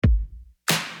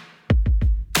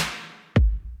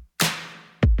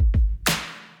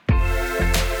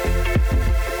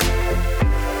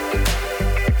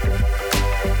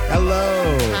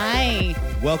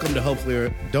welcome to Hopefully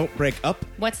We Don't Break Up.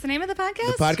 What's the name of the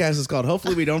podcast? The podcast is called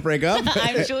Hopefully We Don't Break Up.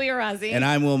 I'm Julia Rossi. And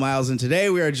I'm Will Miles, and today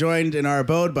we are joined in our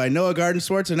abode by Noah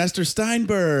Garden-Swartz and Esther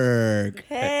Steinberg.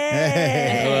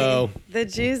 Hey. Hello. The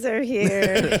Jews are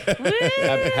here.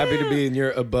 Happy to be in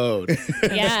your abode.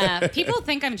 Yeah, people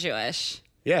think I'm Jewish.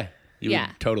 Yeah. You Yeah.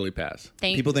 would totally pass.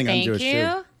 People think I'm Jewish, you.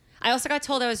 too. I also got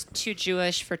told I was too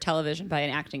Jewish for television by an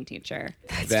acting teacher.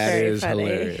 That very is funny.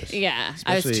 hilarious. Yeah,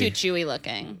 I was too Especially- Jewy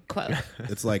looking. Quote.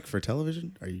 It's like for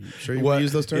television? Are you sure you want to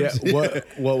use those terms? Yeah,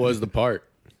 what was the part?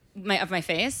 Of my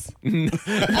face. We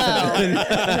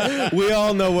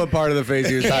all know what part of the face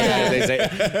he was talking Yeah. about. They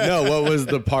say, no, what was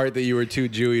the part that you were too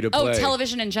Jewy to play? Oh,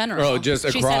 television in general. Oh, just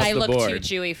She across said I the look board. too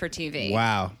Jewy for TV.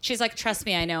 Wow. She's like, trust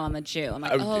me, I know I'm a Jew. I'm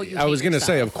like, oh, you I was going to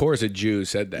say, of course a Jew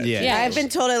said that. Yeah. Yeah. I've been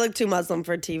told I look too Muslim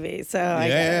for TV, so I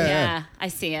get it. Yeah, I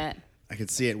see it. I could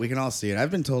see it. We can all see it.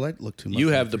 I've been told I look too much. You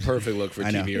have the perfect look for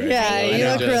I know. TV right Yeah, now. you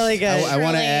know. look Just- really good. I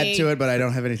want to Really- add to it, but I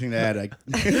don't have anything to add. I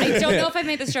don't know if I've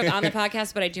made this joke on the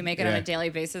podcast, but I do make it on Yeah. a daily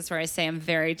basis where I say I'm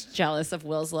very jealous of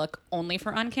Will's look only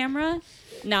for on camera,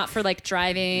 not for like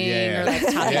driving Yeah. or like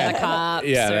talking to the cops.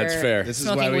 Yeah, or that's fair. This is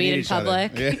why Smoking we weed need in each other.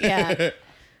 public. Yeah.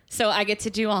 So I get to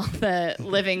do all the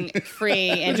living free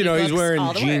and You know, he's books wearing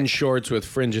all the jean work. shorts with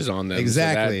fringes on them.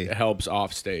 Exactly. So that helps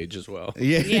off stage as well.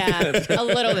 Yeah. Yeah, a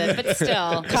little bit, but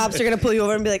still. Cops are going to pull you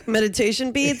over and be like,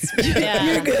 meditation beats?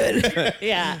 Yeah. You're good.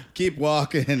 Yeah. Keep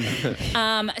walking.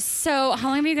 So how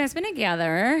long have you guys been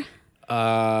together?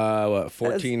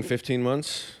 14, 15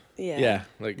 months? Yeah. Yeah,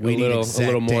 like We need a exact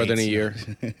little more than a dates. year.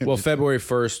 Well, February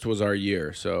 1st was our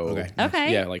year, so Okay.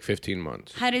 Okay. yeah, like 15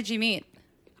 months How did you meet?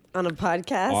 On a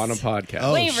podcast? on a podcast.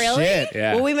 Oh, Wait, really? shit.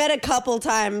 Yeah, Well, we met a couple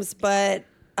times, but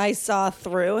I saw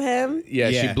through him. yeah,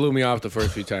 Yeah. she blew me off the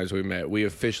first few times we met. We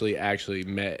officially actually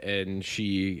met, and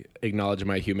she acknowledged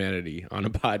my humanity on a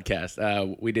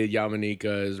podcast. We did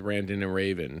Yamanika's Randon and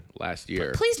Raven last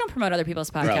year. Please don't promote other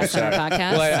people's Oh, podcasts on our sorry.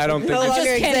 podcast. Well, I don't think. No I'm longer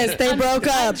just kidding. exist. They broke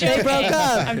up. They joking. broke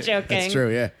up. I'm joking. That's true,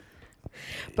 yeah.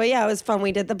 But yeah, it was fun.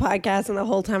 We did the podcast, and the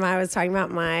whole time I was talking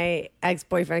about my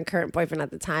ex-boyfriend, current boyfriend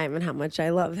at the time, and how much I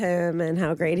love him and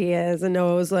how great he is. And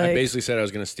Noah was I like, basically said I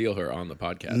was going to steal her on the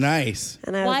podcast Nice.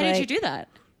 and I was Why like, did you do that?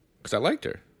 because I liked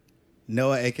her.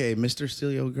 Noah, a.k.a. Mr.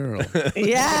 Steal Your Girl.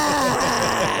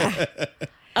 Yeah.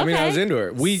 I mean, I Okay. was into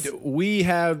her. We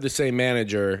have the same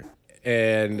manager,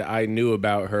 and I knew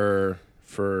about her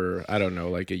for, I don't know,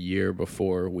 like a year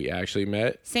before we actually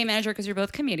met. Same manager because you're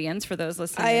both comedians. For those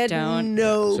listening I that had don't.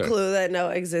 no Sorry. clue that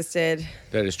Noah existed.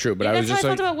 That is true, but Yeah, I was that's how just I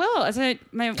like, felt about Will. That's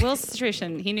my Will's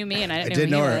situation. He knew me, and I I didn't did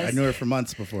know know who her. he was. I knew her for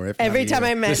months before. If Every not a time I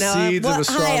year. the met Noah, seeds well, of a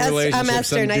strong hi, relationship. I'm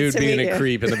Esther. Some Nice dude to being meet a you.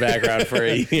 creep in the background for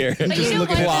a year. But you know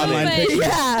looking what, at though? online But- pictures.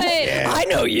 Yeah. but I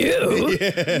know you.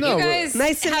 No, you guys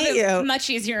Nice to have meet it you. much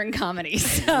easier in comedy.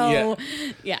 So,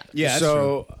 yeah. Yeah,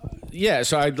 that's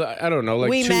so I don't know, like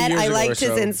We 2 met. years I ago or liked his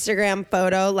so. Instagram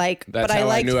photo, That's but I how I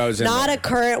liked knew I was in not there. a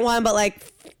current one, but like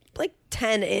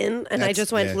 10 in, and I That's-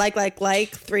 just went yeah. like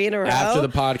 3 in a row. After the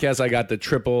podcast, I got the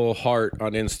triple heart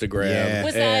on Instagram. Yeah.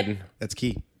 Was that- and, That's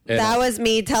key. and, that was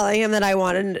me telling him that I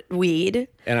wanted weed.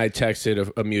 and I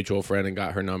texted a mutual friend and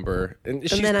got her number. And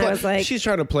she's then I was like, she's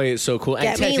trying to play it so cool. I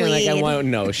 "Get me texted her like I weed." want.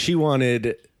 No, she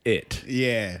wanted it.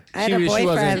 Yeah. I had She a wasn't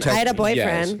boyfriend. I had a texting-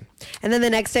 boyfriend. And then the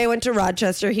next day I went to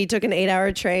Rochester. He took an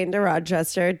 8-hour train to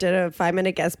Rochester, did a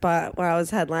 5-minute guest spot where I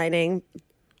was headlining.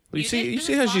 You did see this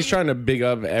how long? she's trying to big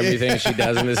up everything she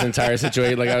does in this entire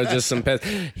situation. Like I was just some pest.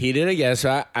 He did a guest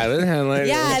spot. I was headlining.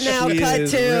 Yeah, now She cut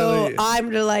is to really-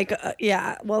 I'm like,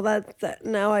 yeah. Well,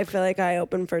 now I feel like I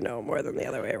open for no more than the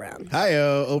other way around.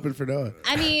 Hi-yo, open for Noah.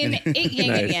 I mean, it yang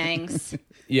Nice. and yangs.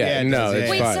 Yeah, Yeah, it no, does, yeah.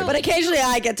 it's Wait, fine. so- But occasionally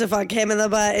I get to fuck him in the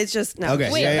butt. It's just no. Okay.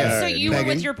 Wait, Yeah, yeah. so Alright, you were Megan?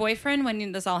 with your boyfriend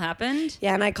when this all happened?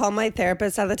 Yeah, and I called my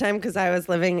therapist at the time because I was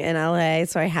living in LA,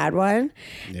 so I had one.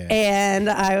 Yeah. And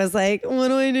I was like, what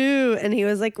do I do? And he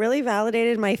was like, really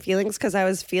validated my feelings because I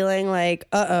was feeling like,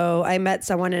 I met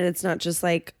someone and it's not just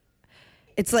like,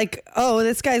 it's like, oh,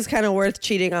 this guy's kind of worth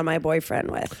cheating on my boyfriend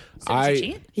with. So did you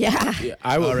cheat? Yeah. Yeah,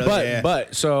 I would, really? Yeah.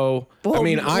 but so I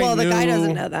mean, I well, knew the guy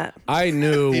doesn't know that. I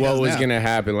knew He what does was now. going to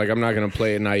happen. Like, I'm not going to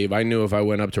play it naive. I knew if I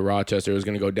went up to Rochester, it was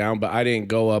going to go down. But I didn't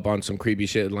go up on some creepy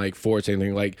shit and like force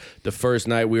anything. Like the first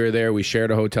night we were there, we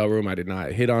shared a hotel room. I did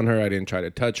not hit on her. I didn't try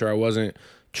to touch her. I wasn't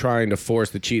trying to force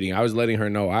the cheating. I was letting her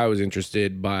know I was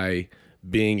interested by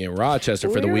being in Rochester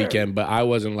for the Weird. weekend, but I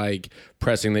wasn't like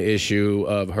pressing the issue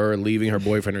of her leaving her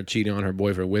boyfriend or cheating on her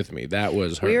boyfriend with me. That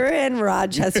was her. We were in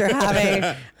Rochester having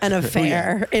an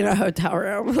affair in a hotel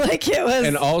room. Like it was.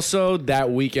 And also,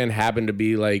 that weekend happened to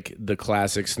be like the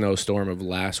classic snowstorm of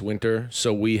last winter.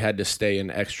 So we had to stay an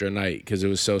extra night because it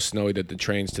was so snowy that the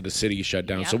trains to the city shut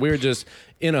down. So Yep. we were just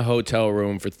in a hotel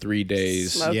room for 3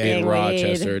 days Smoking in weed,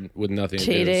 Rochester with nothing to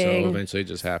do. cheating. So eventually it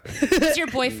just happened. Is your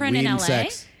boyfriend in Weed LA? and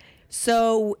sex.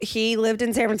 So he lived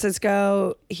in San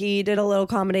Francisco. He did a little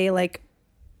comedy, like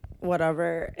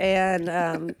whatever,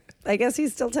 and I guess he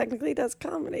still technically does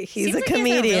comedy. He's Seems a like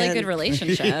comedian. He has a really good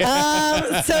relationship.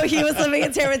 So he was living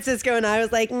in San Francisco, and I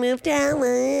was like, move to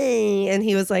LA, and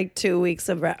he was like 2 weeks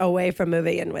away from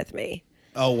moving in with me.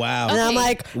 Oh wow. And I'm Okay.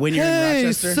 like, When you're in hey,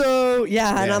 Rochester? so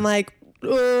yeah, and Yeah. I'm like,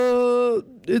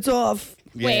 it's off.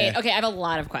 Wait, Yeah. okay, I have a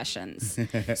lot of questions.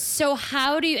 So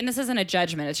how do you, and this isn't a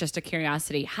judgment, it's just a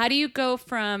curiosity. How do you go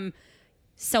from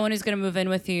someone who's going to move in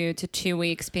with you to 2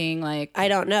 weeks being like, I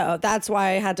don't know. That's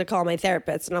why I had to call my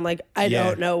therapist, and I'm like, I Yeah.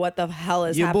 don't know what the hell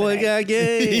is Your happening. boy got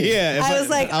gay. Yeah. if I was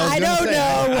like, I gonna don't say,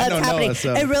 know what's don't know, happening.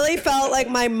 so- It really felt like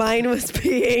my mind was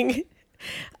being.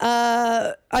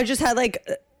 I just had like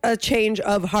a change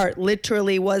of heart.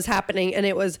 Literally was happening, and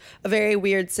it was a very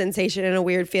weird sensation and a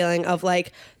weird feeling of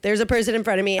like, there's a person in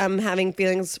front of me. I'm having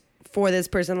feelings for this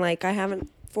person like I haven't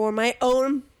for my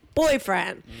own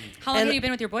boyfriend. how long And- have you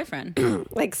been with your boyfriend?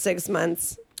 Like 6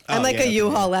 months. Oh, I'm like yeah, a okay.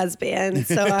 U-Haul lesbian,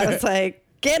 so I was like,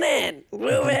 get in,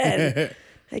 move in.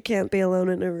 I can't be alone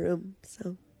in a room,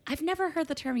 so. I've never heard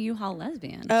the term U-Haul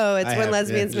lesbian. Oh, it's I when have,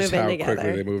 lesbians Just move in how together.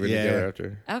 quickly they move in Yeah. together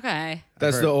after. Okay.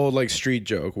 That's heard- the old like street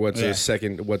joke. What's Yeah.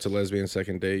 What's a lesbian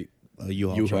second date? A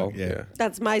U-Haul U-Haul. truck, yeah.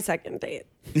 That's my second date.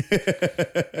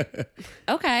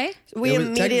 Okay. We It was-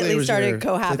 technically it immediately was started your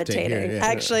fifth date cohabitating. here, yeah.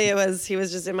 Actually, he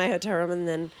was just in my hotel room, and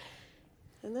then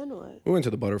what? We went to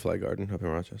the Butterfly Garden up in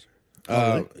Rochester.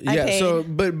 really? I Yeah. paid. So,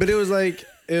 but it was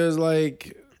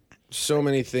like so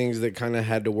many things that kind of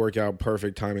had to work out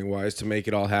perfect timing wise to make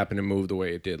it all happen and move the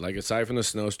way it did. Like aside from the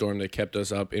snowstorm that kept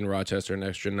us up in Rochester an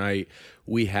extra night,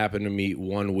 we happened to meet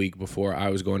 1 week before I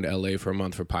was going to LA for a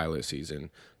month for pilot season.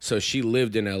 So she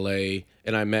lived in LA,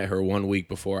 and I met her 1 week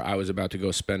before I was about to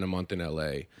go spend a month in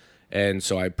LA. And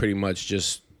so I pretty much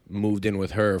just moved in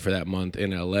with her for that month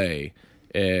in LA.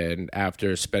 And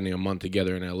after spending a month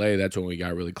together in LA, that's when we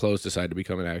got really close, decided to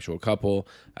become an actual couple.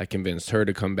 I convinced her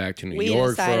to come back to New We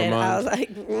York for a decided. I was month. like,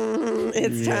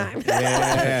 it's time.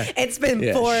 Yeah. It's been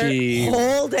Yeah, 4 she-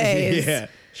 whole days. Yeah.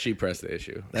 She pressed the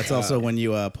issue. That's also when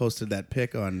you posted that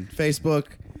pic on Facebook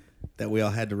that we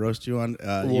all had to roast you on.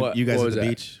 What- you guys what at was the that?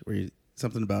 beach where you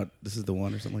something about this is the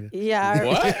one or something like that. Yeah.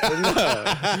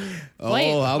 What? Oh,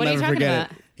 Wait, I'll what are you never talking forget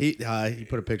about? it. He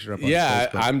put a picture up on Yeah,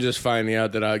 Facebook. I'm just finding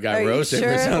out that I got Are you roasted sure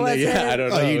for it something. wasn't- Yeah, I don't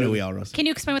know. Oh, you knew we all roasted. Can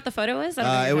you explain what the photo is? I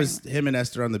don't know what It you're was talking him and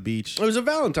Esther on the beach. It was a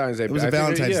Valentine's Day. It was a I think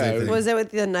Valentine's Day thing. Was it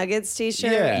with the Nuggets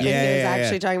T-shirt? Yeah. And he Yeah, was yeah, yeah.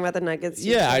 actually talking about the Nuggets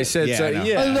T-shirt. Yeah, I said Yeah, so. I know.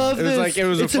 Yeah, I love it was this. like it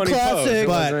was It's a a funny post. classic.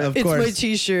 But wasn't of it? It's my course,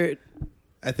 T-shirt.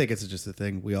 I think it's just a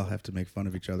thing. We all have to make fun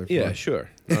of each other. For. Yeah, sure.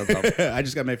 No problem. I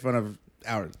just got made fun of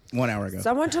 1 hour ago.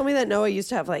 Someone told me that Noah used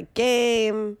to have like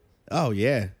game. Oh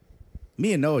yeah,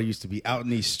 me and Noah used to be out in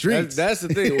these streets. That's the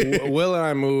thing. Will and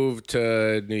I moved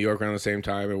to New York around the same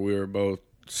time, and we were both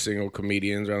single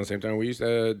comedians around the same time. We used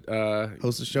to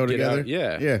Host a show get together. out-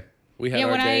 yeah. yeah. We had Yeah,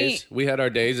 our when days. We had our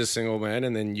days as single men,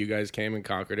 and then you guys came and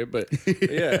conquered it. But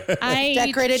yeah, I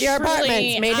Decorated your truly-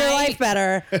 apartments, made your life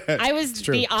better. I was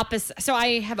true. the opposite. So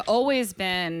I have always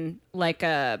been like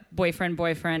a boyfriend.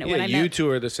 yeah. When I You met, two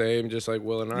are the same, just like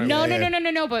Will and I. no, were. no, no, no, no,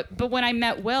 no. But when I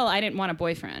met Will, I didn't want a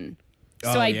boyfriend,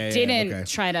 so Oh, I yeah, yeah, didn't okay.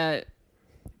 try to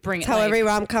bring That's it. how like- every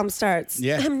rom-com starts.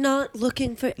 Yeah. I'm not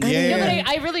looking for Yeah, anyone. No, but yeah.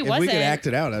 I really If we wasn't. could act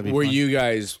it out, that'd be Were fun. you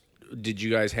guys? Did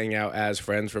you guys hang out as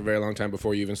friends for a very long time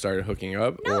before you even started hooking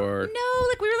up? No, or no,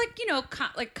 like we were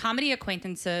like like comedy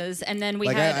acquaintances, and then we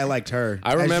Like had. I liked her. I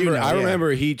As you remember. know, I yeah.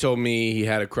 remember he told me he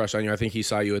had a crush on you. I think he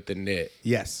saw you at the Knit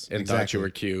Yes, and exactly. thought you were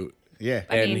cute. Yeah.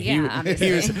 I mean, And yeah,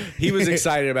 obviously. he was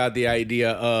excited about the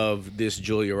idea of this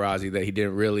Julia Rossi that he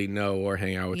didn't really know or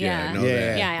hang out with yet. yeah, I know Yeah,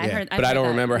 that. yeah, I yeah. heard. But I don't heard that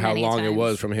remember how many long it times.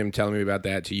 was from him telling me about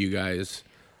that to you guys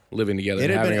living together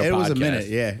It and had having been. a It podcast. was a minute.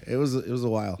 Yeah. It was a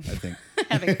while. I think.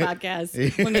 having a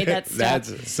podcast. We made that step.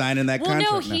 That's Signing that Well,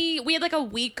 contract. no, we had like a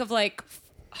week of like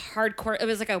hardcore. It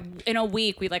was like in a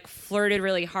week we like flirted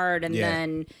really hard and Yeah.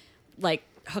 then like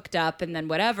hooked up and then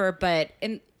whatever. But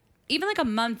even like a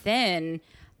month in,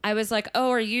 I was like,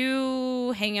 "Oh, are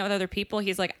you hanging out with other people?"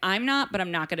 He's like, "I'm not, but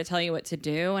I'm not going to tell you what to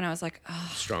do." And I was like,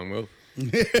 "Oh, strong move.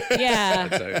 yeah."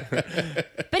 So,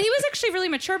 But he was actually really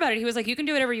mature about it. He was like, "You can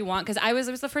do whatever you want," because it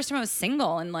was the first time I was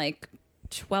single in like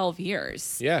 12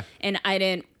 years. Yeah. And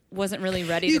I wasn't really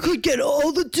ready You to could get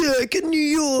all the dick in New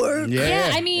York.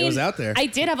 Yeah, I mean, it was out there. I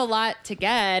did have a lot to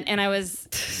get, and I was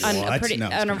on What? No,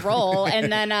 on a roll.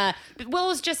 And then, it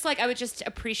was just like I would just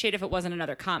appreciate if it wasn't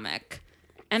another comic.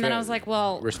 And then I was like,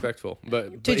 well, respectful.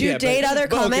 But Did you date other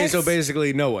but okay, comics? so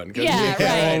basically no one. 'Cause Yeah, you can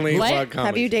right. only What? fuck comics.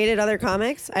 Have you dated other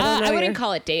comics? I don't know. I wouldn't your-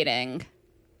 call it dating.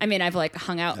 I mean, I've like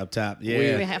hung out. Up top. We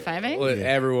Yeah. have fiving. Well,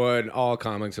 everyone, all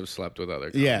comics have slept with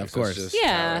other comics. Yeah, of It's course. just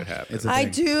Yeah. how it happens. It's a I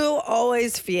thing. do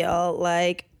always feel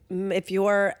like if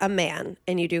you're a man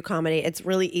and you do comedy, it's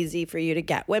really easy for you to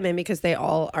get women because they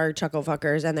all are chuckle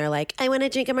fuckers and they're like, I want to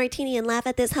drink a martini and laugh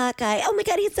at this hot guy. Oh my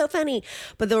God, he's so funny.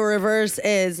 But the reverse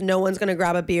is no one's going to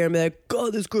grab a beer and be like,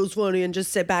 God, this girl's funny, and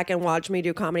just sit back and watch me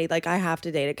do comedy. Like, I have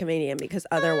to date a comedian because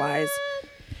otherwise.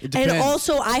 It And depends.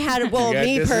 also, I had, well, You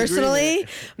got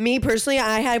me personally,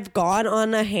 I have gone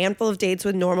on a handful of dates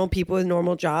with normal people with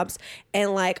normal jobs.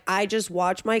 And like, I just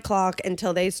watch my clock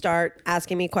until they start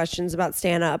asking me questions about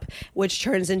stand up, which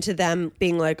turns into them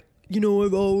being like, you know,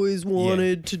 I've always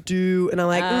wanted to do. And I'm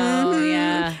like, Oh,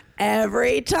 yeah.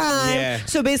 every time. Yeah.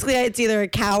 So basically, it's either a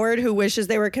coward who wishes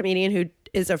they were a comedian who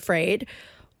is afraid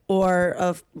or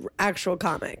a actual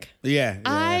comic. Yeah.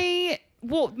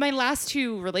 Well, my last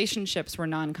two relationships were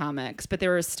non-comics, but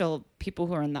there were still people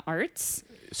who are in the arts.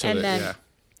 So and that- then yeah.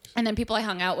 and then people I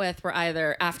hung out with were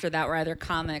either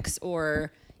comics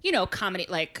or, you know, comedy,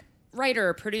 like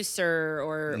writer, producer,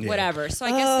 or whatever. So I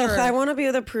guess Ugh, I want to be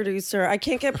with a producer. I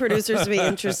can't get producers to be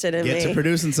interested in Get me. to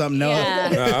producing something. No. Yeah.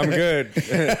 No, I'm good.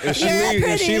 If she You're a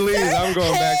leaves, producer? I'm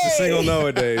going back to Hey! single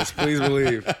nowadays. Please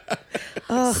believe.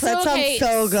 Oh, that okay,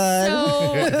 sounds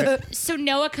so good. So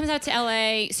Noah comes out to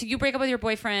LA. So you break up with your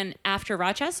boyfriend after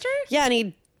Rochester? Yeah, and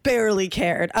he barely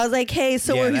cared. I was like, hey,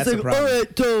 so Yeah, he's that's the like, problem. all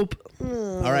right, dope.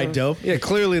 All right, dope. Yeah,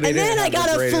 clearly they And didn't then I have got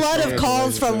the a greatest flood of financial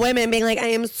calls from relationship. women being like, I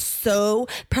am so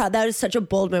proud. That is such a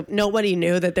bold move. Nobody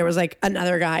knew that there was like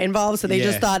another guy involved. So they Yeah.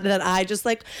 just thought that I just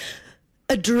like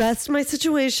addressed my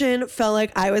situation, felt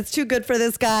like I was too good for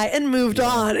this guy and moved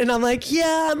on. And I'm like,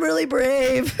 yeah, I'm really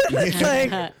brave. It's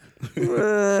like,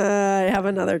 I have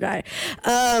another guy.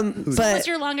 What was But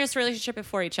your longest relationship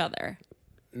before each other?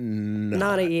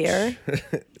 not a year.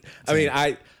 I mean,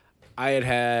 I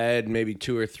had maybe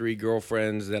 2 or 3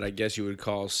 girlfriends that I guess you would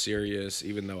call serious,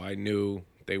 even though I knew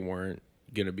they weren't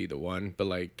gonna be the one. But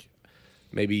like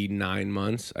maybe 9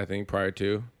 months, I think, prior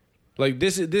to. Like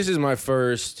this is my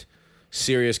first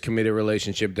serious committed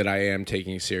relationship that I am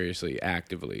taking seriously,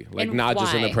 actively. Like And not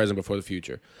just in the why? present, before the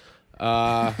future.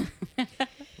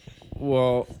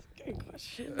 Well.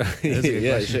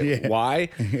 Yeah, shit. Yeah. Why?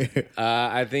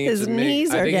 I think His it's a mix.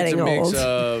 knees I are think getting it's a mix old.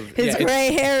 of His yeah,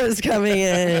 gray hair is coming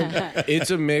in. it's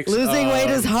a mix. Losing of, weight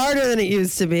is harder than it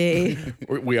used to be.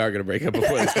 We are gonna break up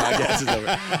before this podcast is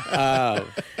over.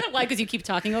 Why? Because you keep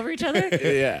talking over each other?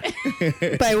 Yeah,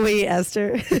 By we,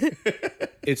 Esther.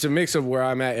 it's a mix of where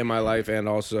I'm at in my life and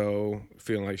also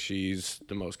feeling like she's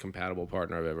the most compatible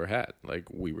partner I've ever had. Like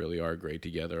we really are great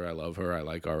together. I love her. I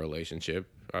like our relationship.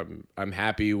 I'm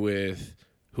happy with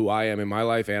who I am in my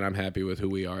life, and I'm happy with who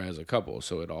we are as a couple.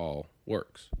 So it all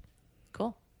works.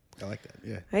 Cool. I like that.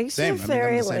 Yeah. I used to Same. have I'm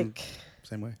very the same, like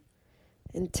same way.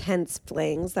 intense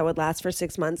flings that would last for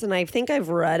 6 months, and I think I've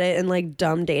read it in like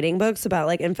dumb dating books about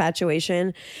like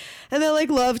infatuation, and that like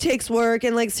love takes work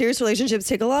and like serious relationships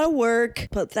take a lot of work,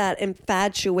 but that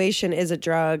infatuation is a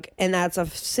drug, and that's a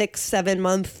 6-7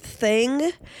 month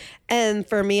thing. And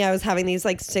for me, I was having these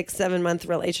like 6-7 month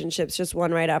relationships, just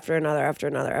one right after another,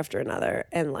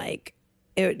 and like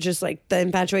it just like the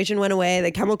infatuation went away,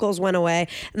 the chemicals went away,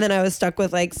 and then I was stuck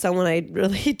with like someone I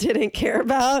really didn't care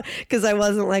about because I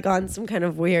wasn't like on some kind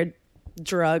of weird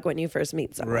drug when you first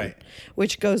meet someone, Right.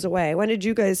 which goes away. When did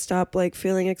you guys stop like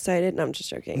feeling excited? No, I'm just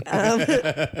joking.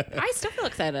 I still feel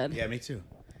excited. Yeah, me too.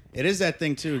 It is that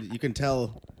thing too. You can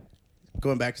tell,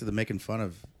 going back to the making fun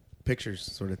of pictures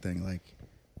sort of thing, like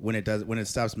when it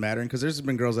stops mattering. Because there's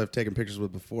been girls I've taken pictures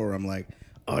with before where I'm like,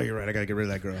 oh, you're right, I gotta get rid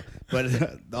of that girl.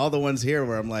 But all the ones here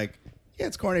where I'm like, yeah,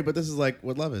 it's corny, but this is like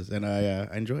what love is, and I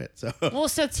enjoy it. So Well,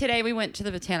 so today we went to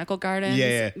the botanical gardens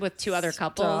Yeah. with 2 other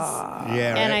couples.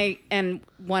 yeah, And right? and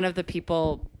one of the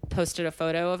people posted a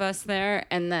photo of us there,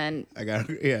 and then I got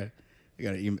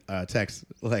a text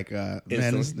like, man,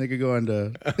 Instantly. this nigga going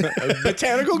to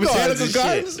Botanical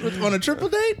gardens on a triple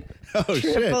date. Oh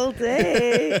Triple shit!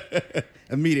 day.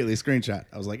 Immediately screenshot.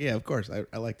 I was like, yeah, of course,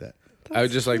 I like that. I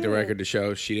would just like the record to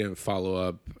show she didn't follow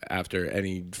up after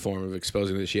any form of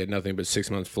exposing that she had nothing but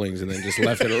 6 month flings and then just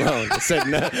left it alone. said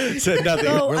nothing. So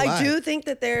We're I live. do think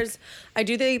that there's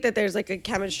like a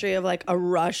chemistry of like a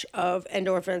rush of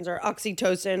endorphins or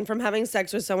oxytocin from having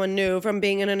sex with someone new, from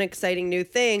being in an exciting new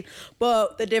thing.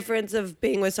 But the difference of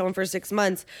being with someone for 6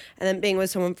 months and then being with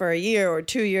someone for a year or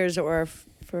 2 years or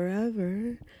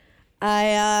forever,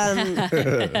 I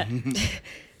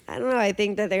don't know. I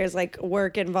think that there's like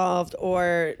work involved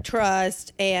or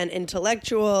trust and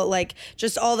intellectual, like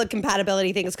just all the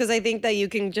compatibility things. Because I think that you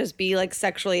can just be like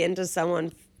sexually into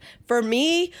someone. For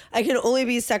me, I can only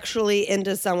be sexually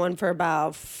into someone for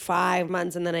about 5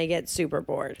 months and then I get super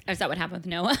bored. Is that what happened with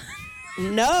Noah?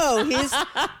 No, he's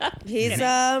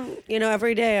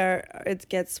every day it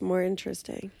gets more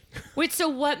interesting. Wait, so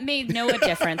what made Noah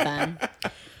different then?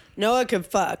 Noah could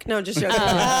fuck. No, just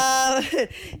joking.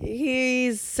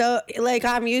 He's so like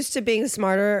I'm used to being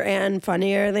smarter and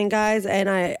funnier than guys, and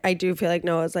I do feel like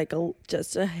Noah's like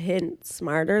just a hint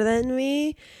smarter than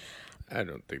me. I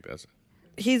don't think that's.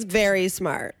 He's very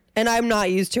smart, and I'm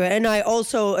not used to it. And I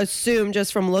also assume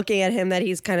just from looking at him that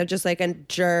he's kind of just like a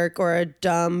jerk or a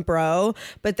dumb bro.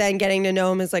 But then getting to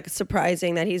know him is like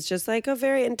surprising that he's just like a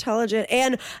very intelligent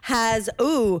and has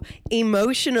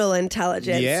emotional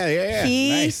intelligence. Yeah. He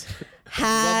Nice.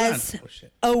 has Well done. Oh,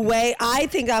 shit. a way. I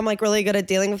think I'm like really good at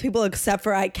dealing with people, except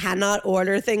for I cannot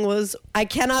order things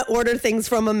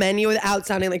from a menu without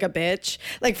sounding like a bitch.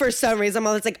 Like for some reason, I'm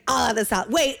always like, this out.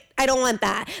 Wait, I don't want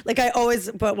that. Like I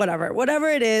always, but whatever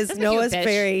it is. Doesn't make you a Noah's bitch.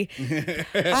 very.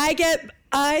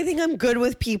 I think I'm good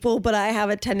with people, but I have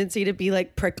a tendency to be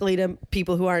like prickly to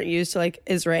people who aren't used to like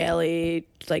Israeli,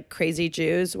 like crazy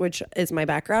Jews, which is my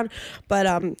background. But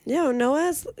Noah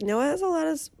has a lot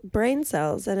of brain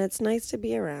cells, and it's nice to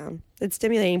be around. It's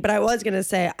stimulating. But I was gonna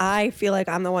say, I feel like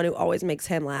I'm the one who always makes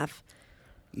him laugh.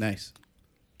 Nice.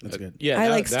 That's good. Yeah, I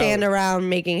like stand around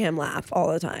making him laugh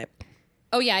all the time.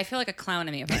 Oh yeah, I feel like a clown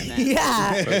in the apartment.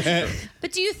 Yeah.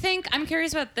 But do you think, I'm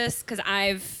curious about this because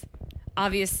I've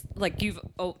you've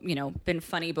been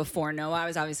funny before Noah. I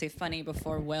was obviously funny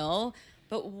before Will,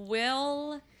 but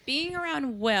being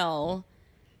around Will,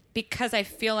 because I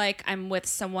feel like I'm with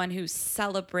someone who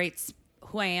celebrates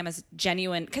who I am as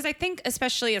genuine, because I think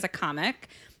especially as a comic,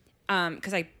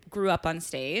 because I grew up on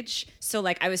stage, so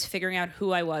like I was figuring out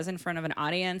who I was in front of an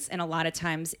audience, and a lot of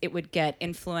times it would get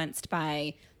influenced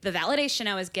by the validation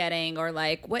I was getting or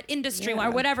like what industry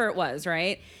or whatever it was,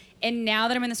 right? And now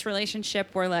that I'm in this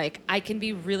relationship where like I can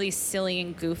be really silly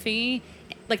and goofy,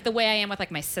 like the way I am with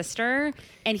like my sister,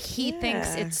 and he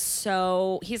thinks it's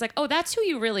so, he's like, oh, that's who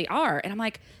you really are. And I'm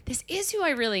like, this is who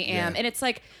I really am. Yeah. And it's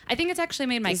like, I think it's actually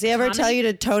made my Does he ever tell you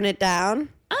to tone it down?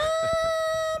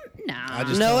 No. I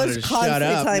just told her Noah's to shut constantly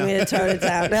up. telling me to tone it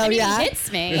down. No, I mean, yeah. he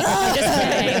hits me. I'm just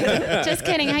kidding. Just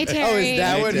kidding. Hi, Terry. Oh, is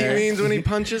that what he means when he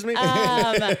punches me?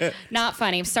 Not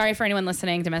funny. Sorry for anyone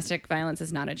listening. Domestic violence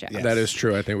is not a joke. Yeah. That is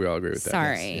true. I think we all agree with that.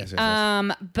 Sorry. Yes.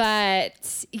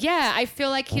 But yeah, I feel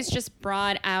like he's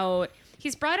brought out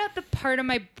the part of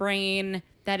my brain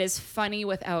that is funny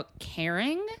without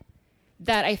caring,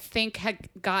 that I think had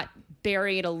got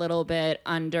buried a little bit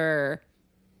under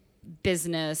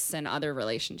business and other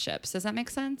relationships. Does that make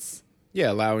sense?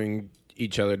 Yeah, allowing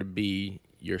each other to be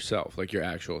yourself, like your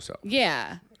actual self.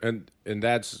 Yeah. And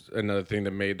that's another thing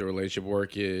that made the relationship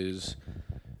work is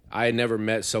I had never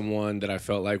met someone that I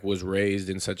felt like was raised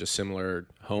in such a similar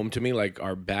home to me. Like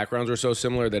our backgrounds were so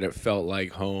similar that it felt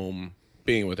like home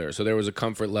being with her. So there was a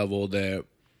comfort level that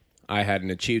I hadn't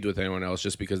achieved with anyone else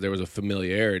just because there was a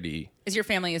familiarity. Is your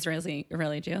family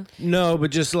Israeli Jew? No,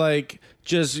 but just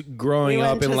growing We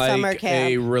went up in to summer like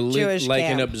camp, Jewish like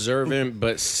an camp. observant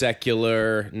but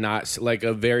secular, not like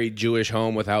a very Jewish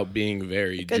home without being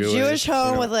very A Jewish. Jewish home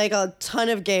you know? with like a ton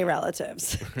of gay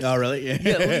relatives. Oh, really?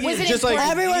 Yeah. Was it just like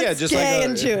Everyone's just gay like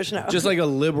and Jewish now. just like a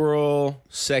liberal,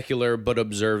 secular but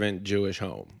observant Jewish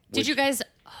home. Did you guys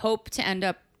hope to end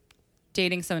up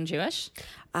dating someone Jewish?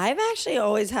 I've actually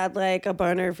always had like a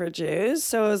boner for Jews,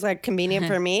 so it was like convenient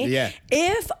for me. Yeah.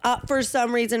 If for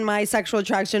some reason my sexual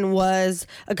attraction was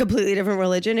a completely different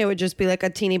religion, it would just be like a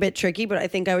teeny bit tricky, but I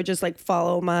think I would just like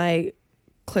follow my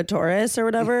clitoris or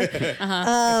whatever.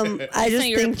 I just So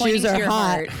you're think pointing Jews to are your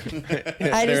hot. heart.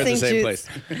 I They're just at the think same Jews. place.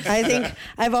 I think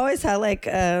I've always had like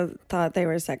thought they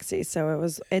were sexy, so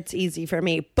it's easy for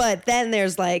me. But then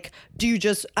there's like,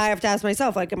 I have to ask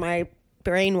myself, like, am I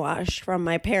brainwashed from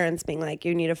my parents being like,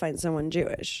 you need to find someone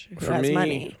Jewish who For has me,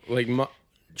 money? like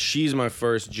she's my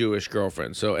first Jewish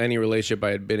girlfriend. So any relationship I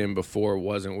had been in before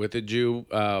wasn't with a Jew.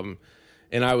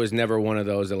 And I was never one of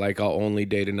those that like I'll only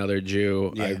date another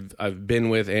Jew. Yeah. I've been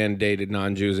with and dated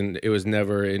non-Jews, and it was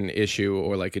never an issue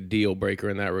or like a deal breaker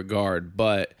in that regard.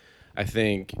 But I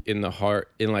think in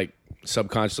like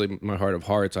subconsciously, my heart of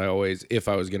hearts, I always, if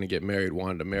I was going to get married,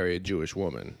 wanted to marry a Jewish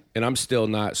woman. And I'm still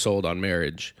not sold on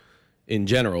marriage in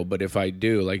general, but if I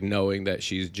do, like knowing that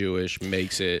she's Jewish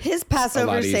makes it His a Passover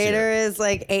lot easier. Seder is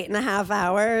like 8.5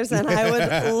 hours, and I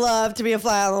would love to be a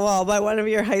fly on the wall by one of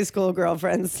your high school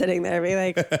girlfriends sitting there being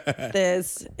like,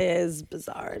 this is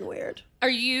bizarre and weird. Are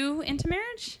you into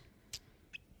marriage?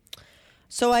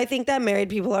 So I think that married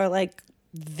people are like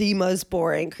the most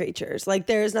boring creatures. Like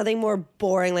there's nothing more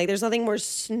boring. Like there's nothing more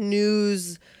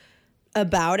snooze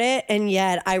about it. And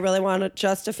yet I really want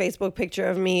just a Facebook picture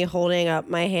of me holding up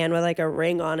my hand with like a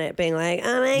ring on it being like,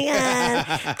 oh my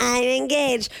God, I'm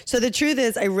engaged. So the truth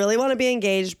is I really want to be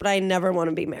engaged, but I never want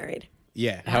to be married.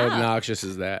 Yeah. How obnoxious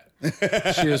is that?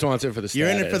 She just wants it for the status. You're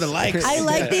in it for the likes. I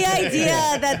like the idea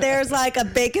that there's like a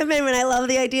big commitment. I love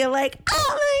the idea of like,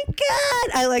 oh my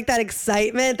God. I like that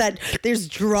excitement that there's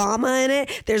drama in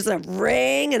it. There's a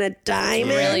ring and a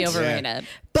diamond. Really overrated.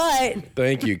 But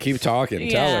Thank you. Keep talking. Yeah.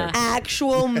 Tell her.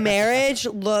 actual marriage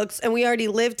looks, and we already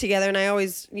live together, and I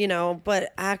always,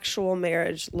 but actual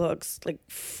marriage looks like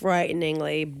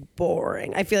frighteningly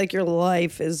boring. I feel like your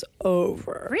life is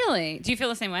over. Really? Do you feel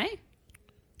the same way?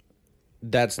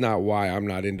 That's not why I'm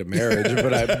not into marriage,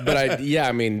 yeah,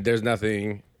 I mean, there's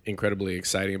nothing incredibly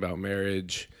exciting about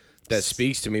marriage that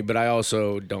speaks to me, but I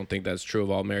also don't think that's true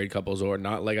of all married couples or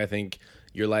not. Like, I think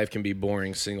your life can be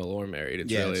boring, single or married.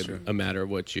 It's Yeah, really that's true. a matter of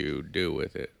what you do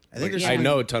with it. I think there's I some-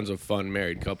 know tons of fun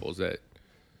married couples that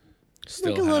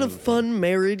still Like a lot of have- fun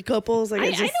married couples. Like I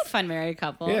it's just, know fun married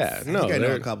couples. Yeah, I no, think I know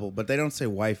they're- a couple, but they don't say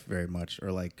wife very much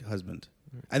or like husband.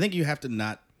 I think you have to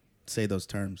not say those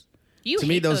terms. You To hate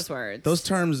me, those words. Those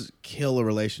terms kill a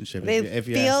relationship. they if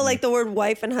you ask feel me. like the word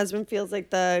wife and husband feels like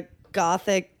the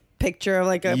gothic picture of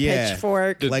like a Yeah.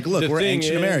 pitchfork. Like, look, The we're thing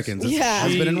ancient is, Americans. It's Yeah.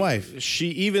 husband and wife. She,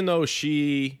 even though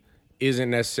she isn't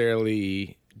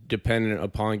necessarily dependent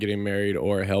upon getting married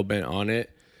or hell bent on it,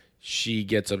 she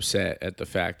gets upset at the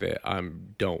fact that I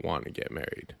don't want to get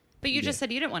married. But you just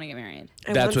said you didn't want to get married.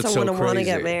 I That's want what's someone so to crazy. want to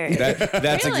get married.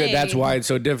 That's Really? that's why it's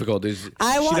so difficult. Is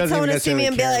I she want doesn't someone even to see me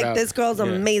and be necessarily like, care this girl's about-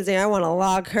 yeah. amazing. I want to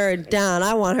lock her down.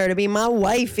 I want her to be my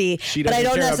wifey. She But I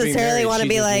doesn't don't care about being necessarily married. want to She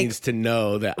be just like needs to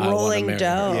know that I rolling want to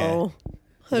marry her. dough.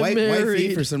 I'm Wifey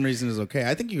married. for some reason is okay.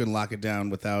 I think you can lock it down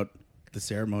without the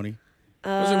ceremony.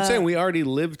 That's what I'm saying. We already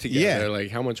live together. Yeah. Like,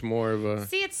 how much more of a...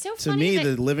 See, it's so To funny. me,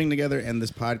 that, the living together and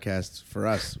this podcast for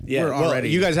us, Yeah, we're well,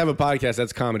 already. you guys have a podcast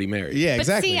that's comedy married. yeah, but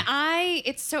exactly.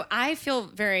 see, I feel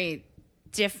very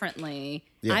differently.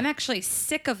 Yeah. I'm actually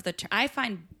sick of the term. I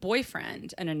find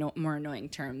boyfriend more annoying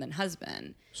term than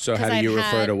husband. So 'Cause how do you I've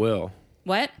refer had- to Will?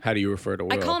 What? How do you refer to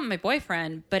Will? I call him my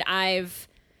boyfriend, but I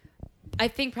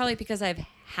think probably because I've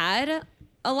had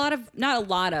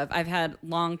I've had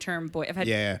long-term I've had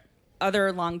yeah.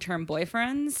 other long-term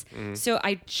boyfriends. So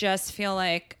I just feel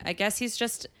like, I guess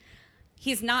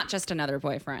he's not just another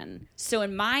boyfriend. So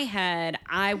in my head,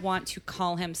 I want to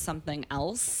call him something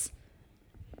else.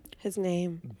 His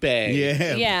name. Bae.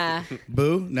 Yeah. Yeah.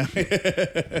 Boo? No.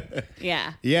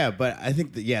 Yeah. yeah, but I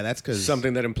think that's because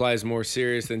Something that implies more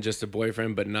serious than just a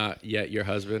boyfriend, but not yet your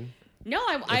husband. No,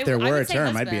 I If there I were would a say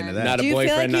term, I'd be into husband. that. Not Do a you feel like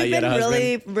boyfriend, not you've yet a been husband.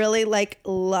 really, really like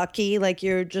lucky? Like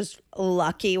you're just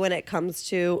lucky when it comes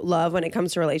to love, when it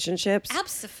comes to relationships?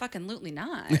 Absolutely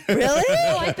not. Really?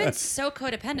 Oh, I've been so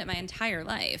codependent my entire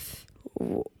life.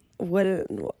 What?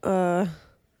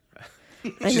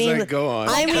 I She's mean, like, go on.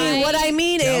 I mean, what I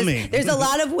mean Tell is, me. there's a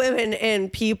lot of women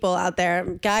and people out there,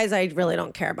 guys I really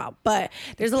don't care about, but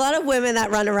there's a lot of women that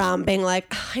run around being like,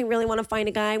 "Oh, I really want to find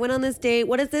a guy. I went on this date.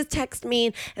 What does this text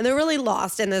mean?" And they're really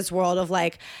lost in this world of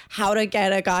like how to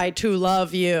get a guy to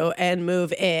love you and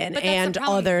move in But that's and the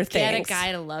problem. other Get things. a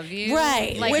guy to love you.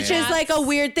 Right, Like, which is like a that's-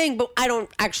 weird thing, but I don't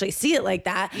actually see it like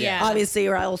that. Yeah. Obviously,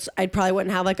 or else I probably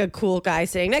wouldn't have like a cool guy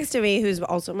sitting next to me who's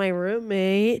also my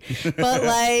roommate. But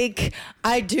like,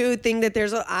 I do think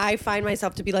that I find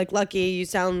myself to be like lucky. You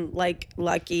sound like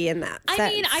lucky in that sense. I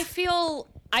mean, I feel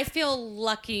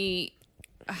lucky.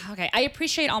 Okay, I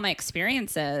appreciate all my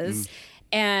experiences,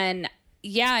 and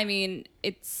yeah, I mean,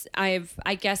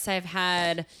 I guess I've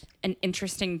had an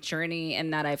interesting journey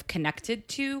in that I've connected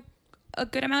to a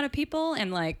good amount of people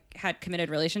and like had committed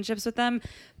relationships with them,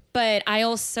 but I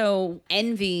also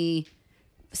envy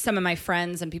some of my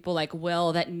friends and people like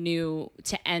Will that knew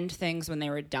to end things when they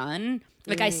were done.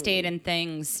 Like I stayed in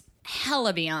things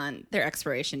hella beyond their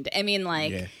expiration date. I mean,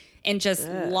 like, Yeah. and just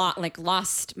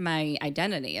lost my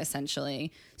identity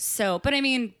essentially. So, but I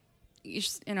mean, you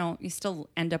still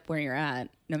end up where you're at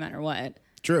no matter what.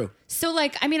 True. So,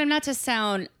 like, I mean, I'm not to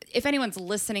sound, if anyone's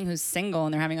listening who's single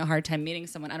and they're having a hard time meeting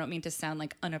someone, I don't mean to sound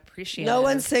like unappreciative. No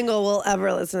one single will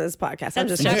ever listen to this podcast. I'm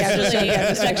just joking.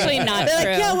 That's actually not They're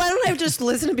true. like, yeah, why don't I just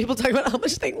listen to people talk about how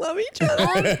much they love each other?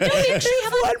 No, we actually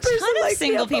have One a person ton of likes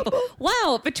single me, people.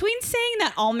 Wow, between saying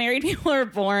that all married people are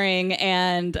boring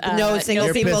and No single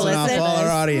You're people pissing off listen. all our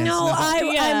audience. No,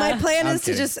 Yeah. my plan I'm is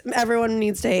to kidding. just everyone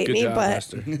needs to hate Good me, job, but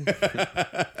Esther.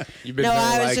 You've been no, very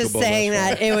I was just likable saying thus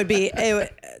far. that it would be.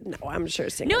 No, I'm sure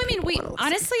single. No, I mean, we people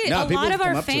wanna listen. honestly, No, a people lot of come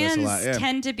our up to us a fans lot, yeah.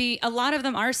 tend to be, a lot of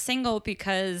them are single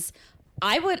because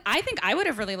I think I would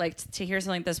have really liked to hear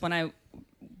something like this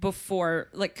before,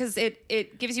 like, because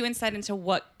it gives you insight into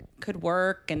what could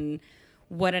work and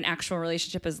what an actual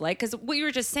relationship is like. Because what you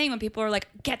were just saying, when people are like,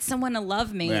 get someone to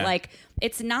love me, Yeah. like,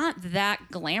 it's not that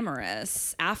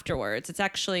glamorous afterwards. It's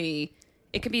actually,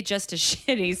 it can be just as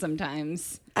shitty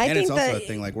sometimes. I And think it's also that a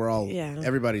thing like we're all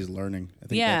everybody's learning. I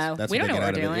think Yeah, that's we what don't they know get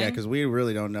what out we're of it. Yeah, doing. because we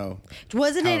really don't know.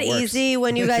 wasn't how it it works. easy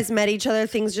when you guys met each other?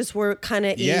 Things just were kind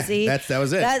of Yeah, easy. that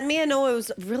was it. That me, I know it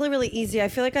was really, really easy. I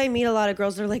feel like I meet a lot of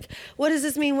girls that are like, "What does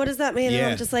this mean? What does that mean?" And Yeah.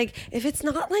 I'm just like, if it's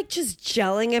not like just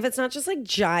gelling, if it's not just like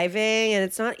jiving, and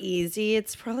it's not easy,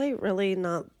 it's probably really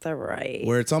not the right.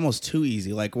 Where it's almost too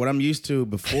easy. Like what I'm used to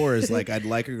before is like I'd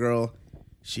like a girl,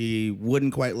 she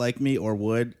wouldn't quite like me, or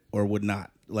would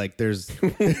not. Like there's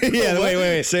yeah.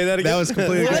 Wait. Say that again. That was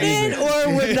completely Would easy. it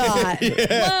or would not?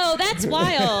 Whoa, that's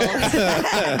wild.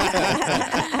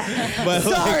 But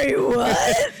like, Sorry,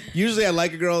 what? usually I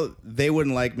like a girl, they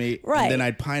wouldn't like me, Right. and then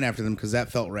I'd pine after them because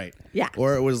that felt right. Yeah.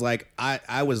 Or it was like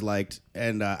I was liked,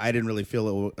 and I didn't really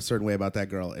feel a certain way about that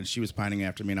girl, and she was pining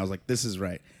after me, and I was like, this is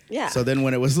right. Yeah. So then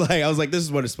when it was like, I was like, this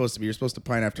is what it's supposed to be. You're supposed to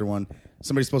pine after one.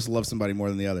 Somebody's supposed to love somebody more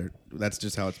than the other. That's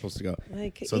just how it's supposed to go.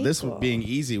 Like so this equal. being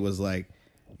easy was like,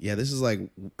 yeah, this is like,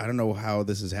 I don't know how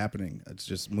this is happening. It's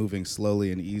just moving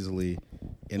slowly and easily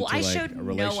into Well, I like showed a no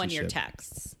relationship. one your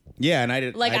texts. Yeah, and I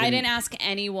didn't. Like, I didn't ask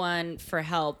anyone for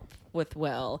help with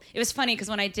Will. It was funny because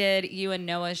when I did you and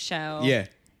Noah's show, Yeah.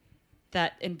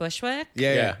 that in Bushwick,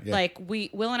 Yeah. like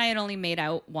Will and I had only made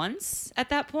out once at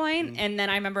that point, and then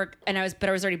I remember, I was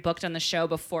already booked on the show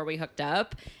before we hooked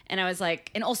up, and I was like,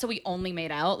 and also we only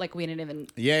made out, like we didn't even,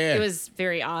 Yeah. it was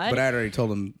very odd. But I had already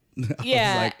told him. I was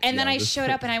yeah, like, and then yeah, I this- showed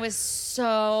up and I was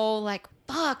so like,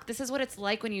 fuck, this is what it's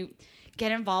like when you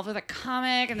get involved with a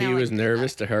comic, and He they're was like,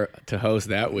 nervous to host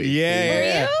that week. Yeah. Were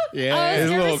yeah. you? Yeah. I was His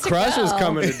little nervous to crush was go.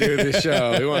 coming to do the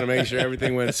show. We want to make sure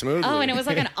everything went smoothly. Oh, and it was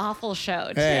like an awful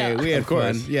show too. Hey, we had Of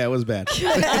course. fun. Yeah, it was bad.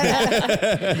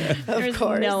 There was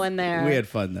course. no one there. We had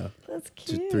fun though. That's Just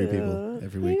cute. 3 people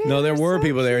every week. No, there were so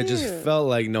people there. It just cute. felt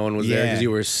like no one was there Yeah. because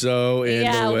you were so into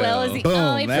yeah, Will. Will is the Boom,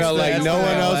 only that's Felt person. like the- no one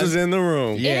that's- else was in the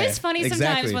room. Yeah, It is funny sometimes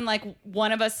exactly. when like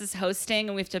one of us is hosting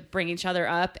and we have to bring each other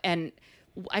up, and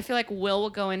I feel like Will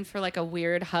go in for like a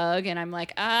weird hug, and I'm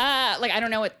like, like I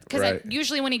don't know what, because Right.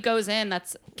 usually when he goes in,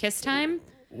 that's kiss time.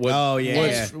 Oh,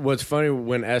 yeah, What's funny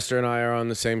when Esther and I are on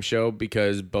the same show,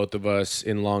 because both of us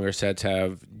in longer sets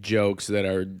have jokes that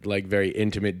are like very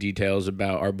intimate details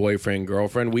about our boyfriend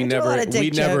girlfriend. We do a lot never of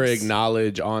dick never jokes.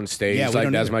 acknowledge on stage Yeah, we like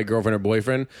don't that's either. my girlfriend or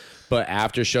boyfriend. But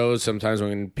after shows, sometimes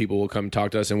when people will come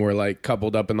talk to us and we're like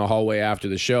coupled up in the hallway after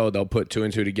the show, they'll put 2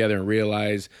 and 2 together and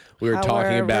realize we were How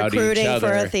talking we're about recruiting each other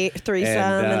for a threesome,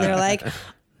 and they're like,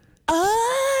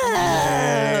 "Oh,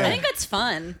 I think that's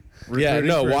fun. yeah,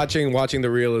 no, for- watching the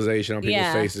realization on people's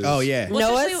Yeah. faces. Oh yeah.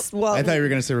 Well, Noah's especially- well." I thought you were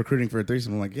gonna say recruiting for a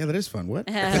threesome. I'm like, yeah, that is fun. What?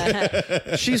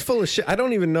 She's full of shit. I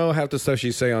don't even know half the stuff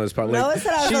she's saying on this podcast. Noah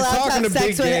said I was she's allowed to talking have sex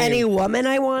big with game. any woman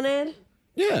I wanted.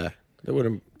 Yeah, that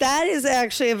wouldn't. That is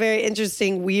actually a very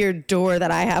interesting, weird door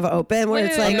that I have open where Wait,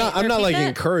 it's wait, like, wait. I'm not like Repeat that?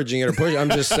 encouraging it or pushing. I'm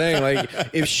just saying, like,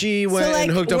 if she went so like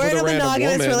and hooked up we're with in a a random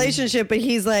monogamous woman, relationship, but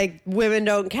he's like, women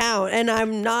don't count, and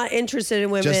I'm not interested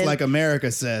in women. Just like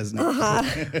America says. No.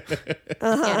 Get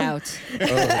out.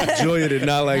 Julia did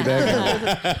not like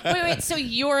that. Wait. So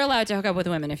you're allowed to hook up with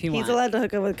women if you want. he's allowed to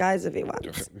hook up with guys if he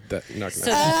wants. That, not gonna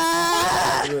So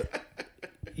Ah!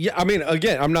 Yeah, I mean,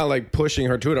 again, I'm not like pushing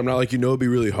her to it. I'm not like, it'd be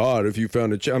really hard if you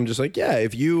found a chick. I'm just like, yeah,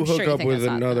 if you Sure hook you up think with that's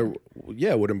hot, another,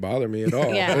 yeah, it wouldn't bother me at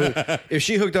all. Yeah. If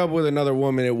she hooked up with another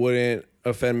woman, it wouldn't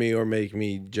offend me or make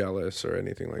me jealous or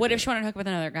anything like what that. if she wanted to hook up with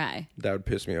another guy? That would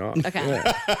piss me off. Okay.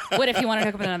 Yeah. What if he wanted to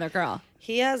hook up with another girl?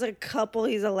 He has a couple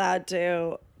he's allowed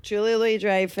to. Julia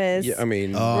Louis-Dreyfus. Yeah, I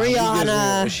mean,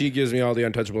 Rihanna. She gives me all the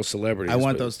untouchable celebrities. I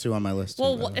want but- those 2 on my list. too,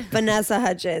 Well, by the way. Vanessa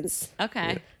Hudgens.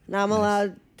 okay. Now I'm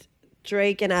allowed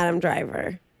Drake and Adam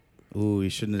Driver. Ooh, you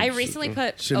shouldn't. I have, recently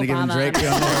put shouldn't have Obama. given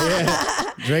Drake on there.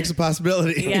 Yeah. Drake's a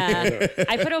possibility. Yeah,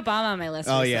 I put Obama on my list.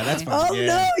 Oh yeah, that's recently. fine. Oh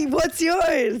yeah. no, what's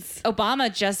yours?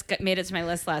 Obama just made it to my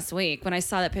list last week when I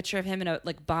saw that picture of him in a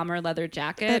like bomber leather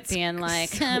jacket, That's being like,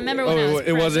 so "Remember when I Oh, was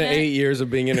it wasn't president?" 8 years of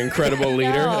being an incredible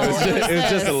leader. No, it was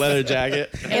just a leather jacket.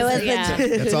 It was Yeah.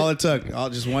 That's all it took.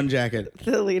 Just one jacket.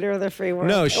 the leader of the free world.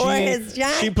 No, or his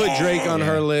she put jacket. Drake on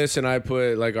her Yeah. list, and I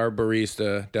put like our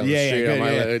barista down the Yeah, yeah, street good, on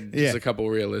my yeah, list. yeah. Just a couple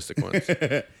realistic ones.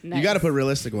 You got to put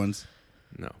realistic ones.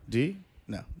 No. Do you?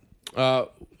 No.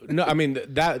 No, I mean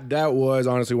that was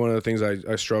honestly one of the things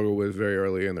I struggled with very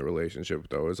early in the relationship.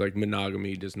 Though is like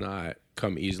monogamy does not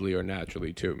come easily or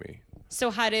naturally to me.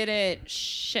 So how did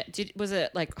it? Was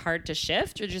it like hard to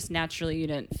shift, or just naturally you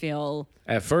didn't feel?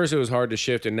 At first, it was hard to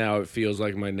shift, and now it feels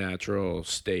like my natural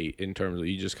state in terms of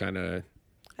you just kind of.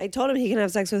 I told him he can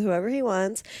have sex with whoever he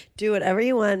wants, do whatever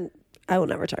you want. I will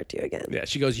never talk to you again. Yeah,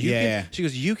 she goes. Yeah. She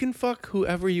goes. You can fuck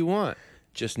whoever you want.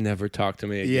 Just never talk to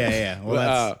me again. Yeah, yeah. Well,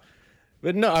 that's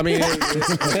But no, I mean,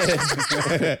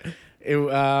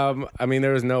 I mean,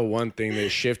 there was no one thing that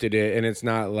shifted it, and it's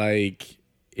not like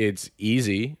it's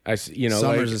easy. summers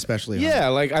like, especially. Hard. Yeah,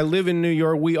 like I live in New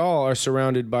York. We all are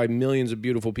surrounded by millions of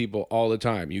beautiful people all the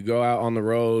time. You go out on the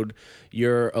road,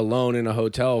 you're alone in a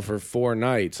hotel for 4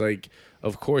 nights. Like,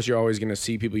 of course, you're always going to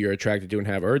see people you're attracted to and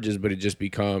have urges, but it just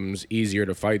becomes easier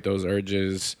to fight those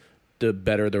urges the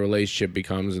better the relationship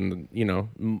becomes, and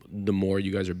the more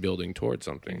you guys are building towards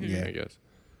something. Yeah. I guess.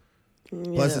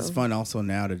 Plus, it's fun also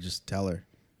now to just tell her.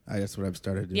 That's what I've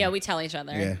started doing. Yeah, we tell each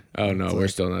other. Yeah. Oh no, It's we're like-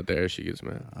 still not there. She gets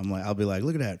mad. I'll be like,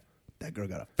 look at that. That girl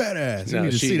got a fat ass. You No,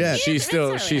 need to see that. she That's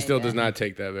still not she right, still yeah. does not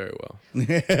take that very well.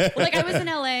 Well, like I was in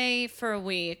LA for a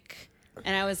week,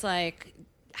 and I was like,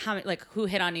 "How many? Like, who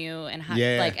hit on you?" And how?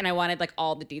 Yeah. Like, and I wanted like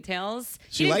all the details.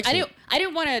 She likes it. I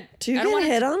didn't want to. Do you I don't get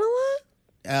wanna, hit on a lot?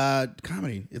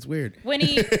 Comedy. It's weird. when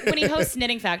he hosts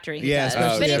Knitting Factory. He Yeah, does.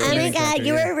 especially But after it's- Knitting Factory,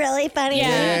 yeah. really funny.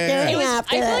 Yeah, Yeah. It was, I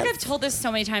after feel like this. I've told this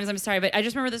so many times. I'm sorry, but I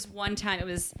just remember this one time. It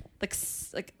was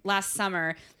like last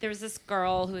summer. There was this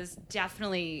girl who was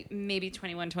definitely maybe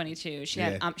 21, 22. She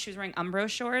had Yeah. she was wearing Umbro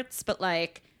shorts, but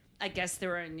like I guess they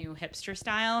were a new hipster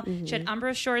style. She had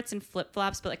Umbro shorts and flip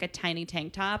flops, but like a tiny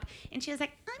tank top. And she was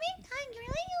like, I'm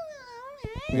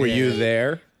really Were you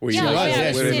there? Were yeah, you was, yeah, yeah, I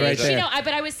was she was sitting, right there.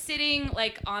 but I was sitting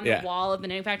like on Yeah. the wall of the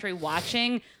Knitting Factory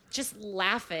watching, just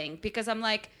laughing because I'm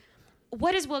like,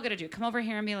 what is Will gonna do? Come over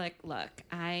here and be like, look,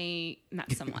 I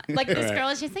met someone. Like this Right. girl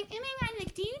is just like, oh my god,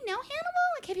 like, do you know Hannibal?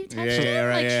 Like, have you touched Yeah, him? yeah,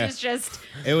 right, like yeah. she was just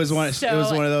It was one. So- it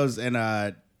was one of those,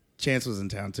 and Chance was in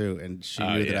town too, and she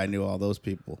Oh, knew that yeah. I knew all those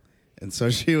people, and so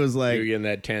she was like, You're getting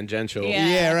that tangential. Yeah.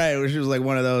 yeah, right. Where she was like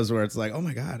one of those where it's like, oh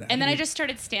my god. and then I just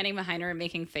started standing behind her and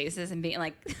making faces and being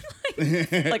like,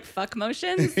 like fuck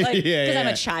motions, like because Yeah, I'm yeah.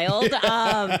 a child.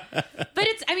 But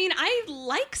it's, I mean, I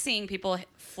like seeing people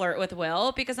flirt with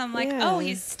Will because I'm like, Yeah. oh,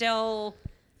 he's still,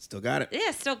 still got it.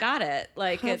 yeah, still got it.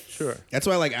 Like it's Sure. That's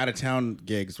why I like out of town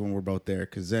gigs when we're both there,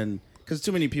 because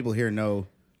too many people here know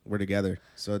we're together,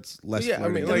 so it's less. Yeah, I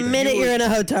flirting. mean, The like, minute you you're would-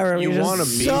 in a hotel room, you you're wanna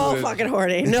just be so with- fucking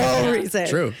horny. No reason.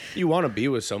 true. You want to be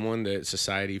with someone that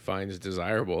society finds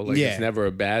desirable. Like Yeah. it's never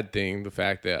a bad thing. The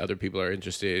fact that other people are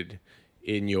interested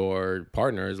in your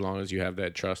partner, as long as you have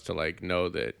that trust to like know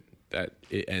that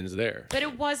it ends there. But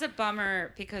it was a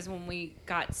bummer because when we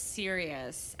got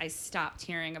serious, I stopped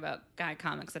hearing about guy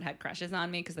comics that had crushes on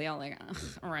me because they all like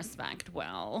respect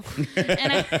Will,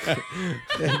 and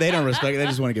I They don't respect it. They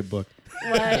just want to get booked.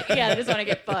 I just want to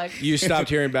get bugged. You stopped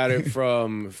hearing about it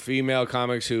from female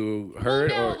comics who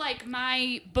heard, no, or like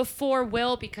my before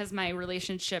Will, because my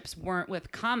relationships weren't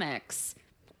with comics,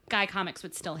 guy comics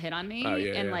would still hit on me, Oh,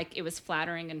 yeah, and yeah. like it was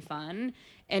flattering and fun.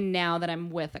 And now that I'm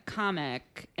with a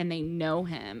comic and they know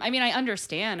him, I mean, I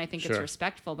understand. I think it's Sure.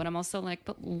 respectful, but I'm also like,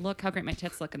 but look how great my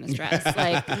tits look in this dress.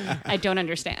 Like, I don't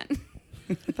understand.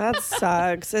 That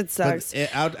sucks. It But sucks.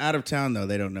 out of town though,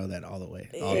 they don't know that all the way.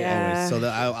 Yeah. Always. So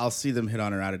I'll see them hit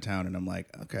on her out of town, and I'm like,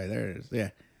 okay, there it is. Yeah,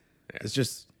 it's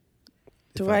just.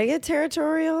 Do I get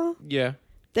territorial? yeah.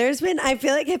 I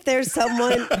feel like if there's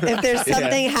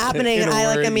something happening, In a I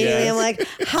like word, immediately yes. am like,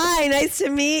 hi, nice to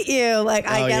meet you. Like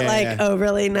I Oh, get yeah, like, yeah. oh,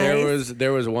 really nice.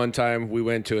 There was one time we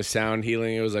went to a sound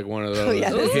healing. It was like one of those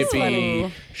yeah, this is hippie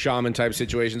funny. shaman type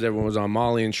situations. Everyone was on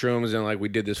Molly and shrooms, and like we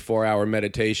did this 4-hour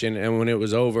meditation. And when it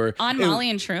was over, On Molly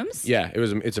and Shrooms? yeah,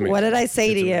 it's amazing. What did I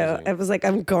say It's to you? amazing. I was like,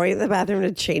 I'm going to the bathroom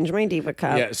to change my diva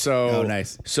cup. Yeah, so Oh,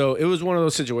 nice. So it was one of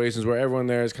those situations where everyone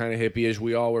there is kind of hippie-ish.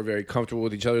 We all were very comfortable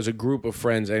with each other. There's a group of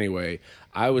friends friends anyway,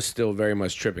 I was still very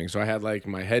much tripping. So I had like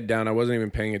my head down. I wasn't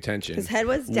even paying attention. His head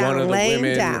was down,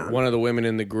 laying down. One of the women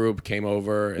in the group came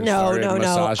over and No.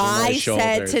 massaging my I shoulders.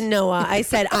 said to Noah, I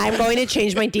said, I'm going to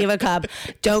change my diva cup.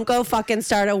 Don't go fucking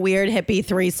start a weird hippie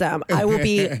threesome. I will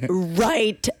be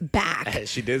right back.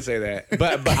 She did say that,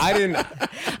 but I didn't.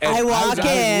 I walk in,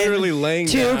 I was literally laying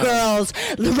two down. girls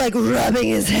like rubbing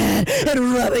his head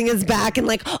and rubbing his back and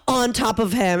like on top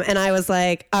of him, and I was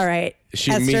like, all right. She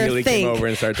Esther, immediately came think, over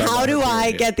and started talking how about do her I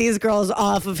period. get these girls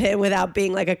off of him without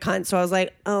being like a cunt? So I was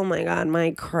like, oh my God,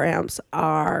 my cramps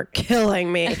are killing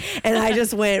me. And I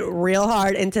just went real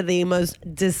hard into the most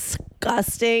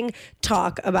disgusting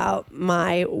talk about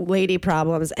my lady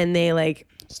problems. And they like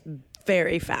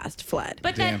very fast fled.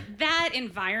 But Damn. that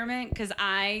environment, because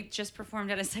I just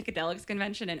performed at a psychedelics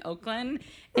convention in Oakland,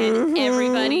 and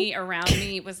everybody around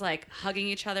me was like hugging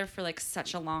each other for like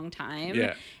such a long time.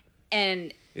 Yeah.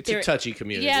 And It's a touchy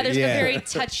community. Yeah, there's Yeah. a very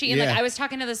touchy. And Yeah. like I was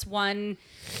talking to this one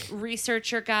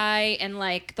researcher guy, and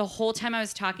like the whole time I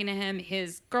was talking to him,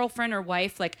 his girlfriend or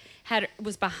wife like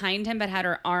was behind him but had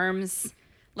her arms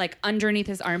like underneath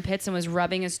his armpits and was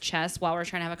rubbing his chest while we're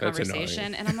trying to have a That's conversation.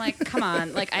 annoying. And I'm like, come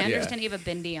on, like I Yeah. understand you have a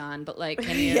bindi on, but like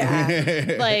can you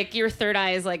Yeah. like your third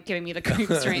eye is like giving me the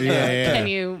creeps right now. Yeah. Can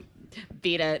you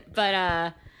beat it?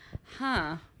 But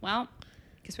well,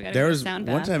 guess we got to There get was the sound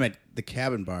one back. time at the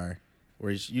Cabin Bar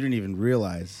where you didn't even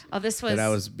realize Oh, this was that I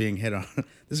was being hit on.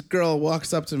 This girl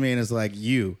walks up to me and is like,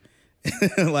 "You,"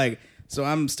 like. So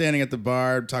I'm standing at the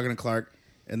bar talking to Clark,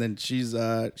 and then she's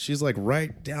like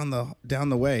right down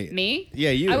the way. me.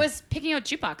 Yeah, you. I was picking out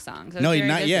jukebox songs. I was No, very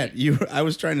not busy. yet. I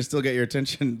was trying to still get your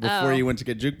attention before Oh. you went to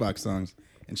get jukebox songs,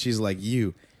 and she's like,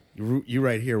 "You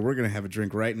right here. We're gonna have a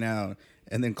drink right now."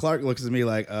 And then Clark looks at me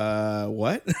like,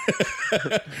 what?"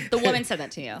 The woman said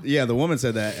that to you. Yeah, the woman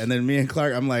said that, and then me and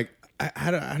Clark, I'm like,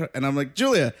 I don't, and I'm like,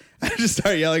 "Julia," I just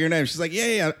start yelling her name. She's like,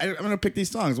 "Yeah, I'm gonna pick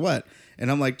these songs." What? And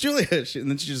I'm like, "Julia," and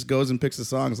then she just goes and picks the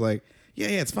songs. Like, yeah,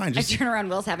 it's fine. I Just turn around,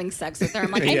 Will's having sex with her.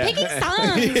 I'm like, Yeah. I'm picking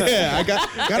songs. yeah, I gotta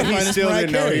He find this still Mariah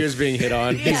didn't know Carey. he was being hit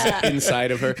on. Yeah. He's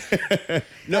inside of her.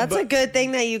 No, That's a good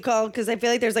thing that you called, because I feel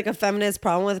like there's like a feminist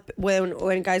problem with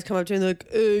when guys come up to me and they're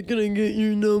like, hey, can I get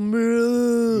your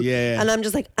number? Yeah. And I'm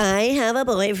just like, I have a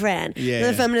boyfriend. Yeah. And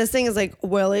the feminist thing is like,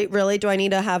 really? Do I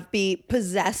need to be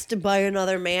possessed by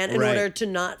another man in Right. order to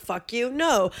not fuck you?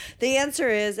 No. The answer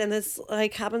is, and this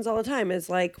like happens all the time, is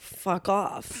like, fuck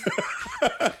off.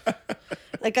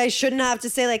 Like, I shouldn't have to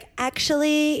say, like,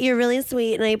 actually, you're really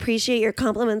sweet and I appreciate your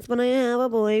compliments, but I have a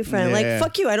boyfriend. Yeah. Like,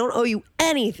 fuck you. I don't owe you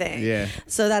anything. Yeah.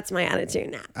 So that's my attitude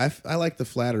now. I like the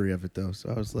flattery of it though, so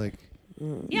I was like,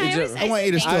 Yeah, I, always, I want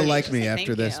you to say still thank like you. me Say after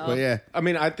thank this, you. but yeah. I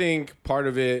mean, I think part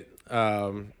of it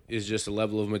is just a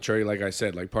level of maturity. Like I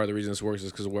said, like part of the reason this works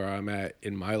is because of where I'm at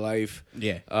in my life.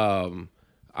 Yeah.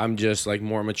 I'm just like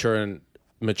more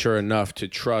mature enough to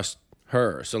trust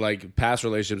her. So like past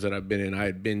relationships that I've been in, I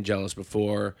had been jealous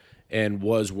before and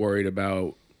was worried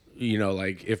about, you know,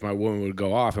 like if my woman would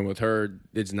go off. And with her,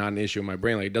 it's not an issue in my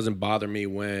brain. Like it doesn't bother me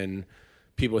when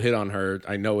people hit on her.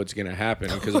 I know it's gonna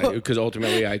happen because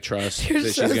ultimately I trust You're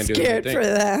that so she's gonna do the scared right for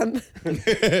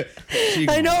thing. them. She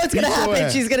I know what's gonna beats your happen.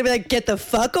 ass. She's gonna be like, "Get the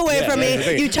fuck away Yeah, from that's the me,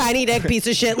 thing. you tiny dick piece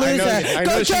of shit I loser! know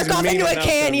Go she's jerk off mean into a enough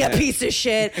can, to you that. piece of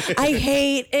shit!" I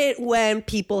hate it when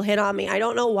people hit on me. I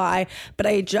don't know why, but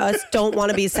I just don't want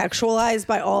to be sexualized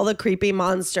by all the creepy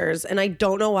monsters, and I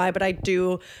don't know why, but I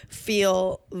do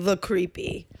feel the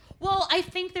creepy. Well, I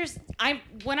think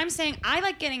when I'm saying I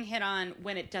like getting hit on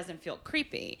when it doesn't feel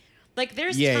creepy. Like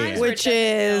there's Yeah, times yeah. where Which it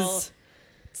doesn't is- feel,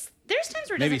 there's times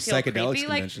where it Maybe doesn't feel psychedelics creepy.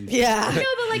 Like conventions. Yeah. no,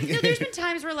 but like no, there's been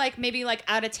times where like maybe like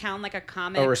out of town like a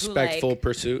comic A who, respectful like,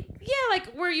 pursuit. yeah, like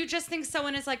where you just think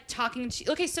someone is like talking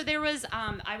to. Okay, so there was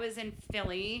I was in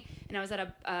Philly and I was at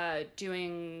a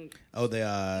doing Oh,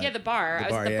 the the bar. I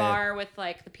was at the yeah, bar with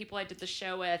like the people I did the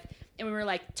show with, and we were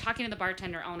like talking to the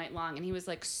bartender all night long, and he was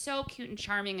like so cute and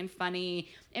charming and funny,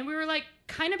 and we were like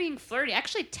kind of being flirty. I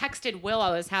actually texted Will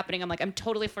while it was happening. I'm like, I'm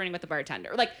totally flirting with the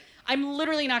bartender. Like, I'm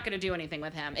literally not going to do anything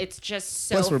with him. It's just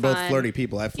so Plus, we're both fun. flirty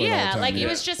people. I flirt all the Yeah, time. like yeah. it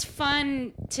was just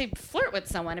fun to flirt with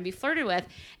someone and be flirted with,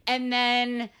 and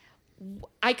then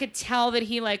I could tell that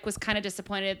he like was kind of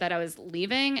disappointed that I was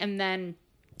leaving, and then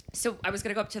so I was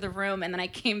gonna go up to the room, and then I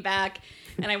came back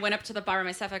and I went up to the bar by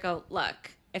myself. I go,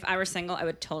 look, if I were single, I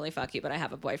would totally fuck you, but I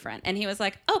have a boyfriend. And he was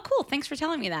like, oh, cool, thanks for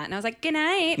telling me that. And I was like, good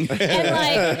night. And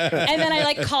then I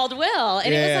like called Will,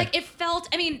 and it Yeah. was like it felt.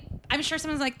 I mean, I'm sure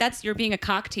someone's like, that's you're being a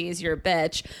cock tease, you're a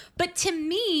bitch. But to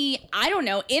me, I don't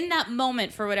know. In that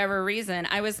moment, for whatever reason,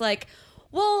 I was like,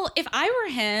 well, if I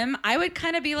were him, I would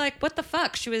kind of be like, what the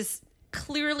fuck? She was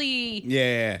clearly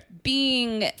Yeah.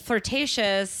 being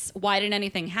flirtatious. Why didn't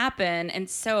anything happen? And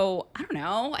so I don't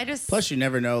know. I just Plus, you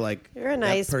never know, like, You're a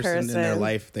nice that person in their person.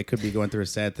 life, they could be going through a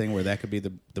sad thing where that could be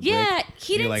the Yeah, break.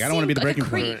 he You're didn't like, I don't want to be the seem like a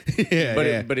breaking point. yeah, But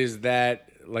yeah. but is that,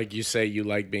 like you say, you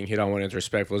like being hit on when it's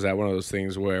respectful? Is that one of those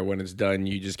things where when it's done,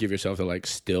 you just give yourself the like,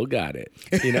 still got it?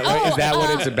 You know, like, is that what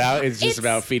it's about? It's just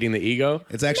about feeding the ego.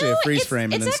 It's actually a freeze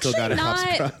frame and then still got it hops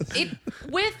across.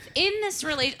 Within this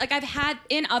relation, like I've had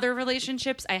in other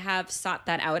relationships, I have sought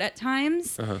that out at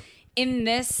times. In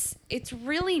this, it's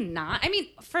really not. I mean,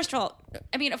 first of all,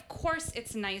 I mean, of course,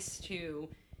 it's nice to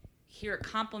hear a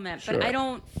compliment, but Sure. I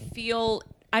don't feel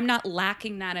I'm not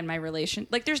lacking that in my relation.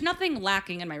 Like, there's nothing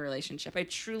lacking in my relationship. I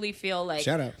truly feel like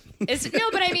Shout out. No,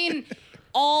 but I mean.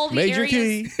 All the Major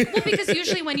areas. key. Well, because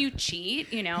usually when you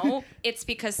cheat, you know, it's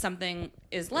because something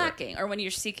is lacking, or when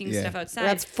you're seeking Yeah. stuff outside.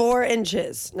 That's 4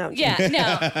 inches. No, I'm kidding.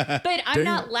 Yeah, no. But I'm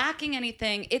not lacking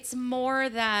anything. It's more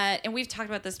that, and we've talked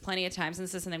about this plenty of times, and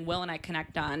this is something Will and I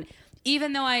connect on.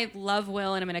 Even though I love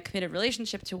Will and I'm in a committed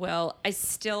relationship to Will, I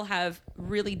still have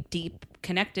really deep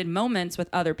connected moments with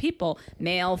other people,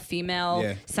 male, female.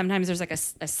 Yeah. Sometimes there's like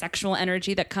a sexual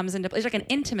energy that comes into play. There's like an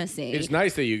intimacy. It's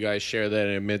nice that you guys share that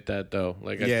and admit that, though.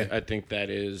 Like, Yeah. I think that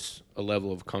is a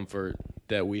level of comfort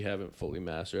that we haven't fully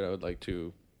mastered. I would like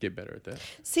to get better at that.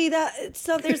 See that?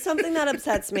 So there's something that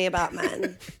upsets me about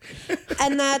men,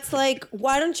 and that's like,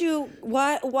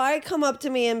 why come up to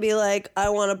me and be like, I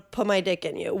want to put my dick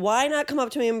in you? Why not come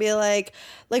up to me and be like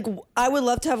I would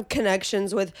love to have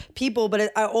connections with people,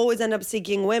 but I always end up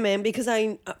seeking women because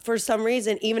for some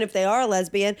reason, even if they are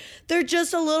lesbian, they're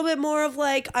just a little bit more of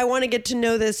like, I want to get to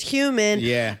know this human.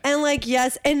 Yeah. And like,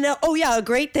 yes, and oh yeah, a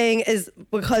great thing is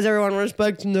because everyone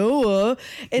respects Noah.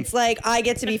 It's like I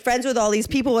get to be friends with all these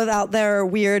people without their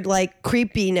weird like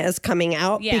creepiness coming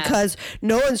out Yeah. because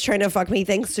no one's trying to fuck me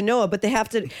thanks to Noah, but they have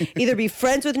to either be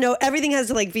friends with Noah. Everything has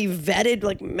to like be vetted.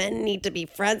 Like men need to be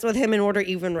friends with him in order to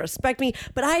even respect me.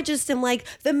 But I just am like,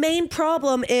 the main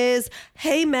problem is,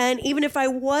 hey man, even if I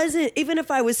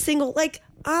was single, like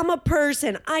I'm a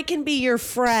person. I can be your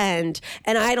friend.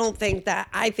 And I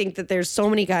think that there's so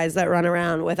many guys that run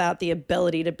around without the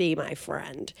ability to be my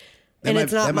friend. And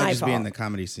it's not that my might just fault. be in the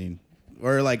comedy scene.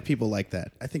 Or like people like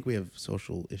that. I think we have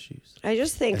social issues. I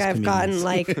just think as I've gotten comedians.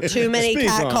 like too many Speak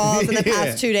cat on. calls in the Yeah.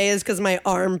 past 2 days because my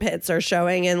armpits are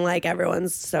showing and like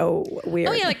everyone's so weird.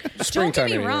 Oh yeah, like don't get Springtime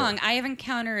me anyway. wrong. I have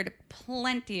encountered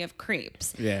plenty of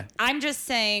creeps. Yeah. I'm just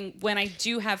saying when I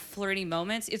do have flirty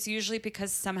moments, it's usually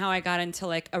because somehow I got into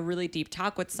like a really deep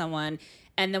talk with someone,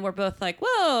 and then we're both like,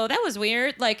 "Whoa, that was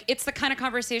weird." Like it's the kind of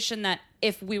conversation that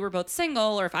if we were both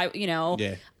single, or if I,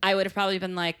 Yeah. I would have probably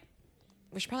been like,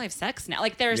 "We should probably have sex now."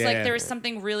 Like there's Yeah.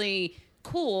 something really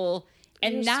cool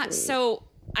and You're not sweet. so.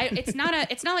 It's not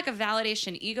like a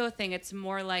validation ego thing. It's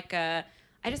more like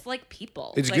I just like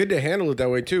people. It's Like, good to handle it that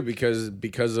way too,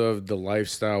 because of the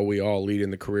lifestyle we all lead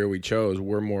and the career we chose,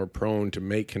 we're more prone to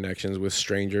make connections with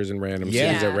strangers in random Yeah.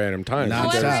 cities at random times. Nah,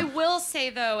 However, Stop. I will say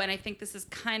though, and I think this is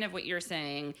kind of what you're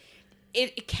saying,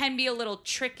 it can be a little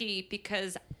tricky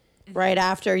because right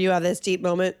after you have this deep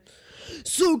moment.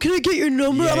 So can I get your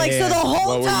number? I'm like, Yeah. so the whole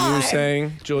What were time. you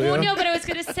saying, Julia? well, no, but I was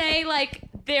gonna say like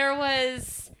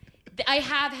I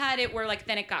have had it where like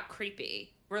then it got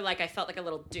creepy. Where like I felt like a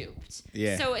little duped.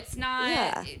 Yeah. So it's not.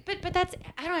 Yeah. But that's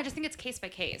I don't know. I just think it's case by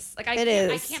case. Like It I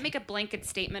is. can't make a blanket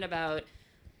statement about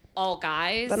all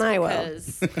guys. Then I will.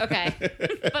 because, okay.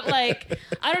 But like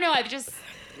I don't know. I've just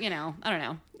I don't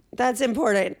know. That's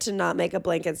important to not make a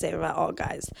blanket statement about all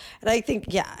guys. And I think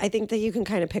that you can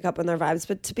kind of pick up on their vibes,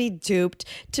 but to be duped,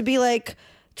 to be like,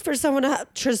 for someone to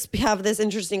just have this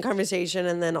interesting conversation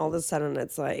and then all of a sudden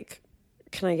it's like,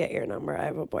 can I get your number? I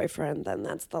have a boyfriend. Then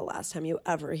that's the last time you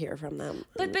ever hear from them.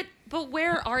 But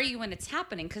where are you when it's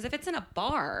happening? Because if it's in a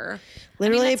bar,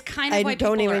 Literally, that's kind of why I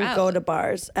don't people even are go out. to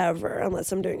bars ever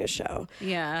unless I'm doing a show.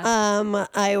 Yeah.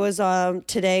 I was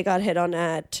today got hit on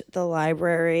at the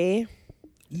library.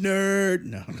 Nerd.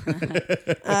 No.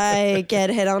 I get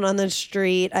hit on the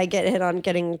street. I get hit on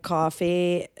getting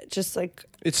coffee. Just like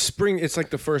It's spring. It's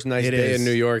like the first nice It day is. in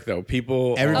New York, though.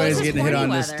 People, Everybody's this is getting hit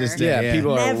horny on this weather. day. yeah,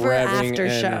 people are never revving after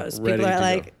and shows. ready People are to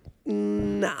like, go.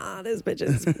 nah, this bitch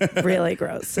is really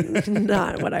gross and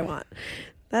not what I want.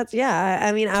 That's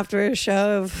I mean, after a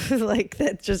show of like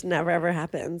that just never ever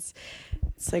happens.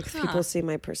 It's like people see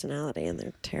my personality and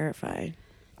they're terrified.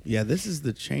 Yeah, this is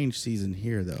the change season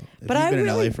here, though. If But you've I been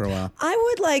really, in LA for a while. I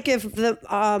would like if the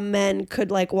men could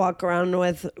like walk around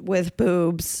with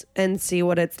boobs and see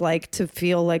what it's like to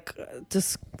feel like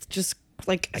just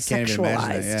like I can't even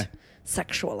imagine that. sexualized. Yeah.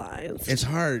 sexualized. It's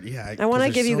hard. Yeah. I want to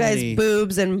 'cause give there's you so guys many-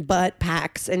 boobs and butt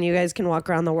packs, and you guys can walk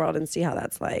around the world and see how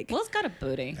that's like. Will's got a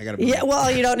booty. I gotta. Yeah, well,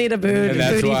 you don't need a And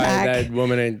that's booty why pack. that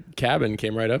woman in cabin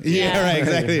came right up to you. Yeah, Yeah. right.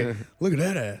 Exactly. Look at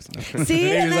that ass. See,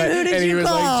 He and was then like- who did and he you was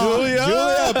like, call?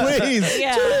 Julia, please.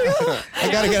 Yeah.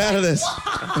 I gotta get out of this.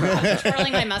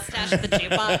 Twirling my mustache at the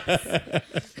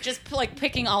jukebox. Just like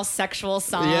picking all sexual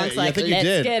songs, Yeah, I like think you let's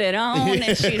did. get it on,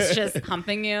 and she's just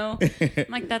humping you. I'm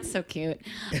like, that's so cute.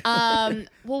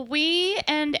 Well, we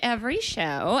end every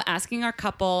show asking our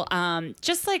couple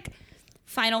just like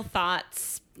final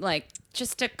thoughts, like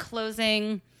just a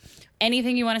closing,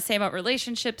 anything you want to say about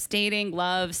relationships, dating,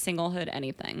 love, singlehood,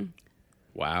 anything.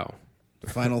 Wow.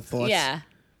 Final thoughts. Yeah.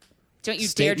 Don't you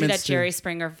dare do that Statements to- Jerry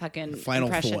Springer fucking Final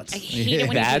impression. thoughts. I hate it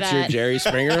when you do That's your that. Jerry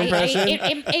Springer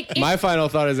impression? My My final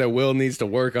thought is that Will needs to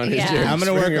work on his Yeah. Jerry I'm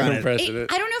gonna work Springer on it. impression.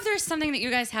 I don't know if there's something that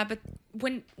you guys have, but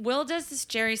when Will does this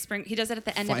Jerry Spring, he does it at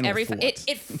the end Final of every. thoughts.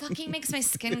 It fucking makes my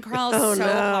skin crawl Oh, so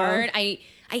no. hard. I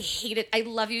hate it. I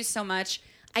love you so much.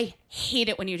 I hate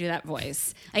it when you do that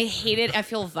voice. I hate it. I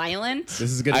feel violent.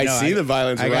 This is good. To I know. see the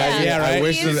violence I got- rising. Yeah, right. I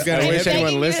wish, Please, I I'm wish begging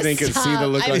anyone you to listening could see the stop.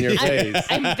 look on your face.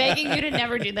 I'm begging you to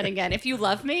never do that again. If you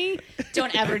love me,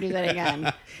 don't ever do that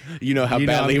again. You know how You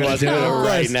know badly he I'm wants to do gonna it do it.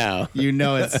 right Yes. now. You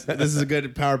know, this is a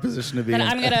good power position to be But in.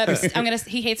 I'm gonna.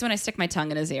 He hates when I stick my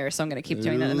tongue in his ear, so I'm gonna keep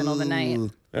doing that in the middle of the night. Ooh.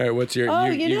 All right, what's your... Oh,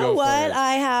 you you go know for what? it.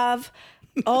 I have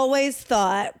always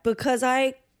thought, because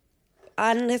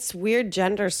on this weird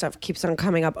gender stuff keeps on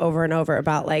coming up over and over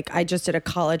about like I just did a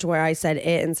college where I said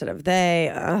it instead of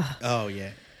they. Oh yeah.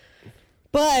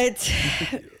 But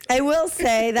I will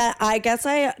say that I guess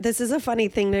this is a funny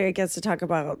thing to get to talk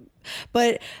about,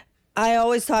 but I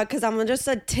always thought, because I'm just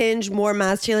a tinge more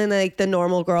masculine than like the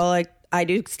normal girl, like I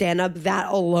do stand up, that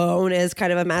alone is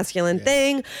kind of a masculine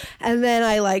thing. And then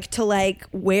I like to like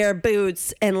wear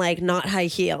boots and like not high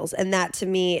heels. And that to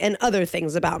me and other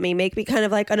things about me make me kind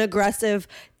of like an aggressive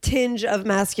tinge of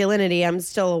masculinity. I'm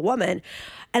still a woman.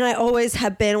 And I always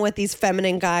have been with these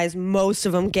feminine guys, most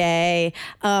of them gay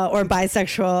or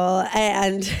bisexual.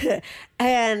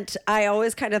 And I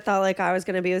always kind of thought like I was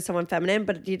going to be with someone feminine.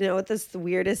 But you know what the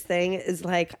weirdest thing is?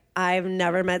 Like, I've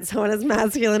never met someone as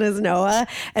masculine as Noah.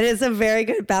 And it's a very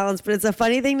good balance. But it's a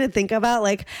funny thing to think about,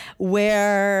 like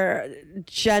where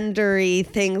gendery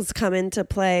things come into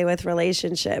play with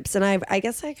relationships. And I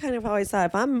guess I kind of always thought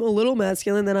if I'm a little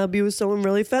masculine, then I'll be with someone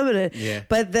really feminine. Yeah.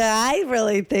 But I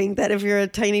really think that if you're a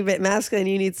tiny bit masculine,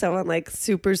 you need someone like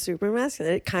super, super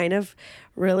masculine. It kind of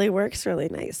really works really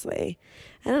nicely.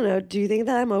 I don't know. Do you think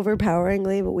that I'm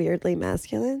overpoweringly but weirdly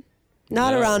masculine?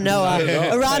 Not No, around Noah. not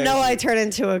at all. Around Noah, I turn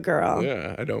into a girl.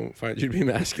 Yeah, I don't find you to be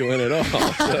masculine at all.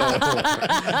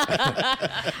 So.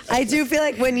 I do feel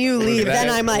like when you leave, then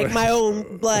that- I'm like my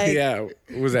own, like, Yeah,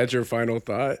 was that your final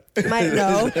thought?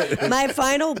 my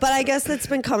final, but I guess that's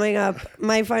been coming up.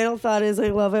 My final thought is I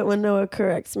love it when Noah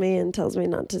corrects me and tells me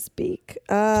not to speak.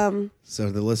 So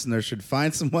the listener should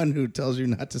find someone who tells you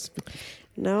not to speak.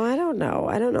 No, I don't know.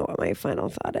 I don't know what my final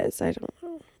thought is. I don't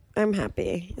know. I'm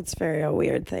happy. It's very a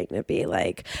weird thing to be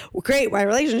like, well, great, my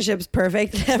relationship's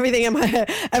perfect. Everything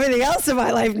else in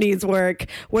my life needs work.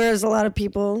 Whereas a lot of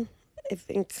people, I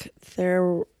think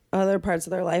their other parts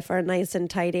of their life are nice and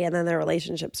tidy, and then their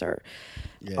relationships are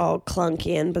all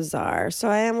clunky and bizarre. So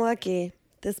I am lucky.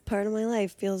 This part of my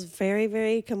life feels very,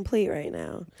 very complete right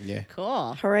now. Yeah.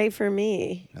 Cool. Hooray for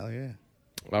me. Hell yeah.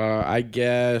 I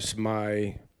guess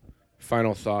my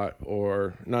final thought,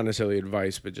 or not necessarily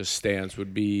advice, but just stance,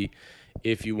 would be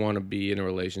if you want to be in a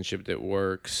relationship that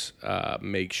works,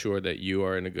 make sure that you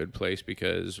are in a good place,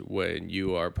 because when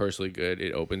you are personally good,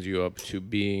 it opens you up to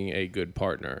being a good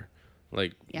partner.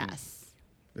 Like, Yes.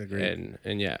 Agreed.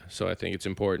 and yeah, so I think it's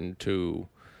important to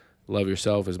love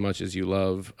yourself as much as you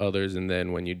love others, and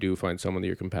then when you do find someone that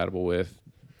you're compatible with,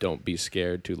 don't be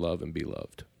scared to love and be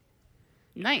loved.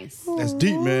 Nice. That's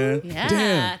deep, man. Yeah.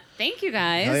 Damn. Thank you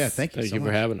guys. Hell yeah. Thank you Thank so you for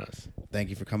much. having us. Thank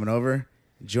you for coming over.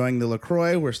 Enjoying the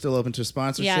LaCroix. We're still open to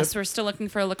sponsorship. Yes, we're still looking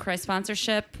for a LaCroix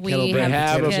sponsorship. We Kettlebell. They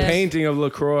have a tickets. painting of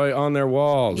LaCroix on their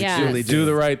walls. Yes. Do, Really do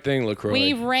the right thing, LaCroix.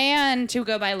 We ran to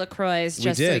go buy LaCroix just so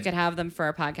we did. could have them for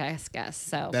our podcast guests.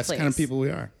 So That's the please. kind of people we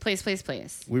are. Please, please,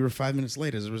 please. We were 5 minutes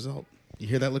late as a result. You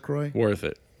hear that, LaCroix? Worth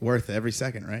it. Worth every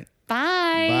second, right? Bye.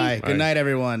 Bye. Bye. Good night,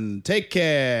 everyone. Take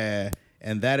care.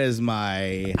 And that is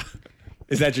my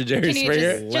Is that your Jerry Can you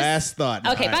Springer? just- last thought.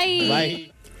 Okay, All right. bye. Bye.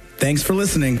 Thanks for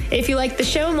listening. If you like the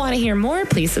show and want to hear more,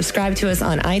 please subscribe to us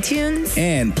on iTunes.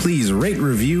 And please rate,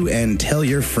 review, and tell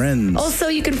your friends. Also,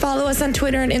 you can follow us on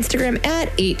Twitter and Instagram at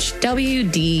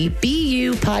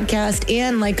HWDBU Podcast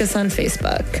and like us on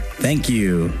Facebook. Thank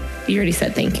you. You already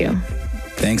said thank you.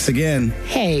 Thanks again.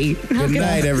 Hey, Good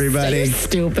night, everybody.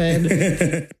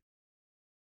 Stupid.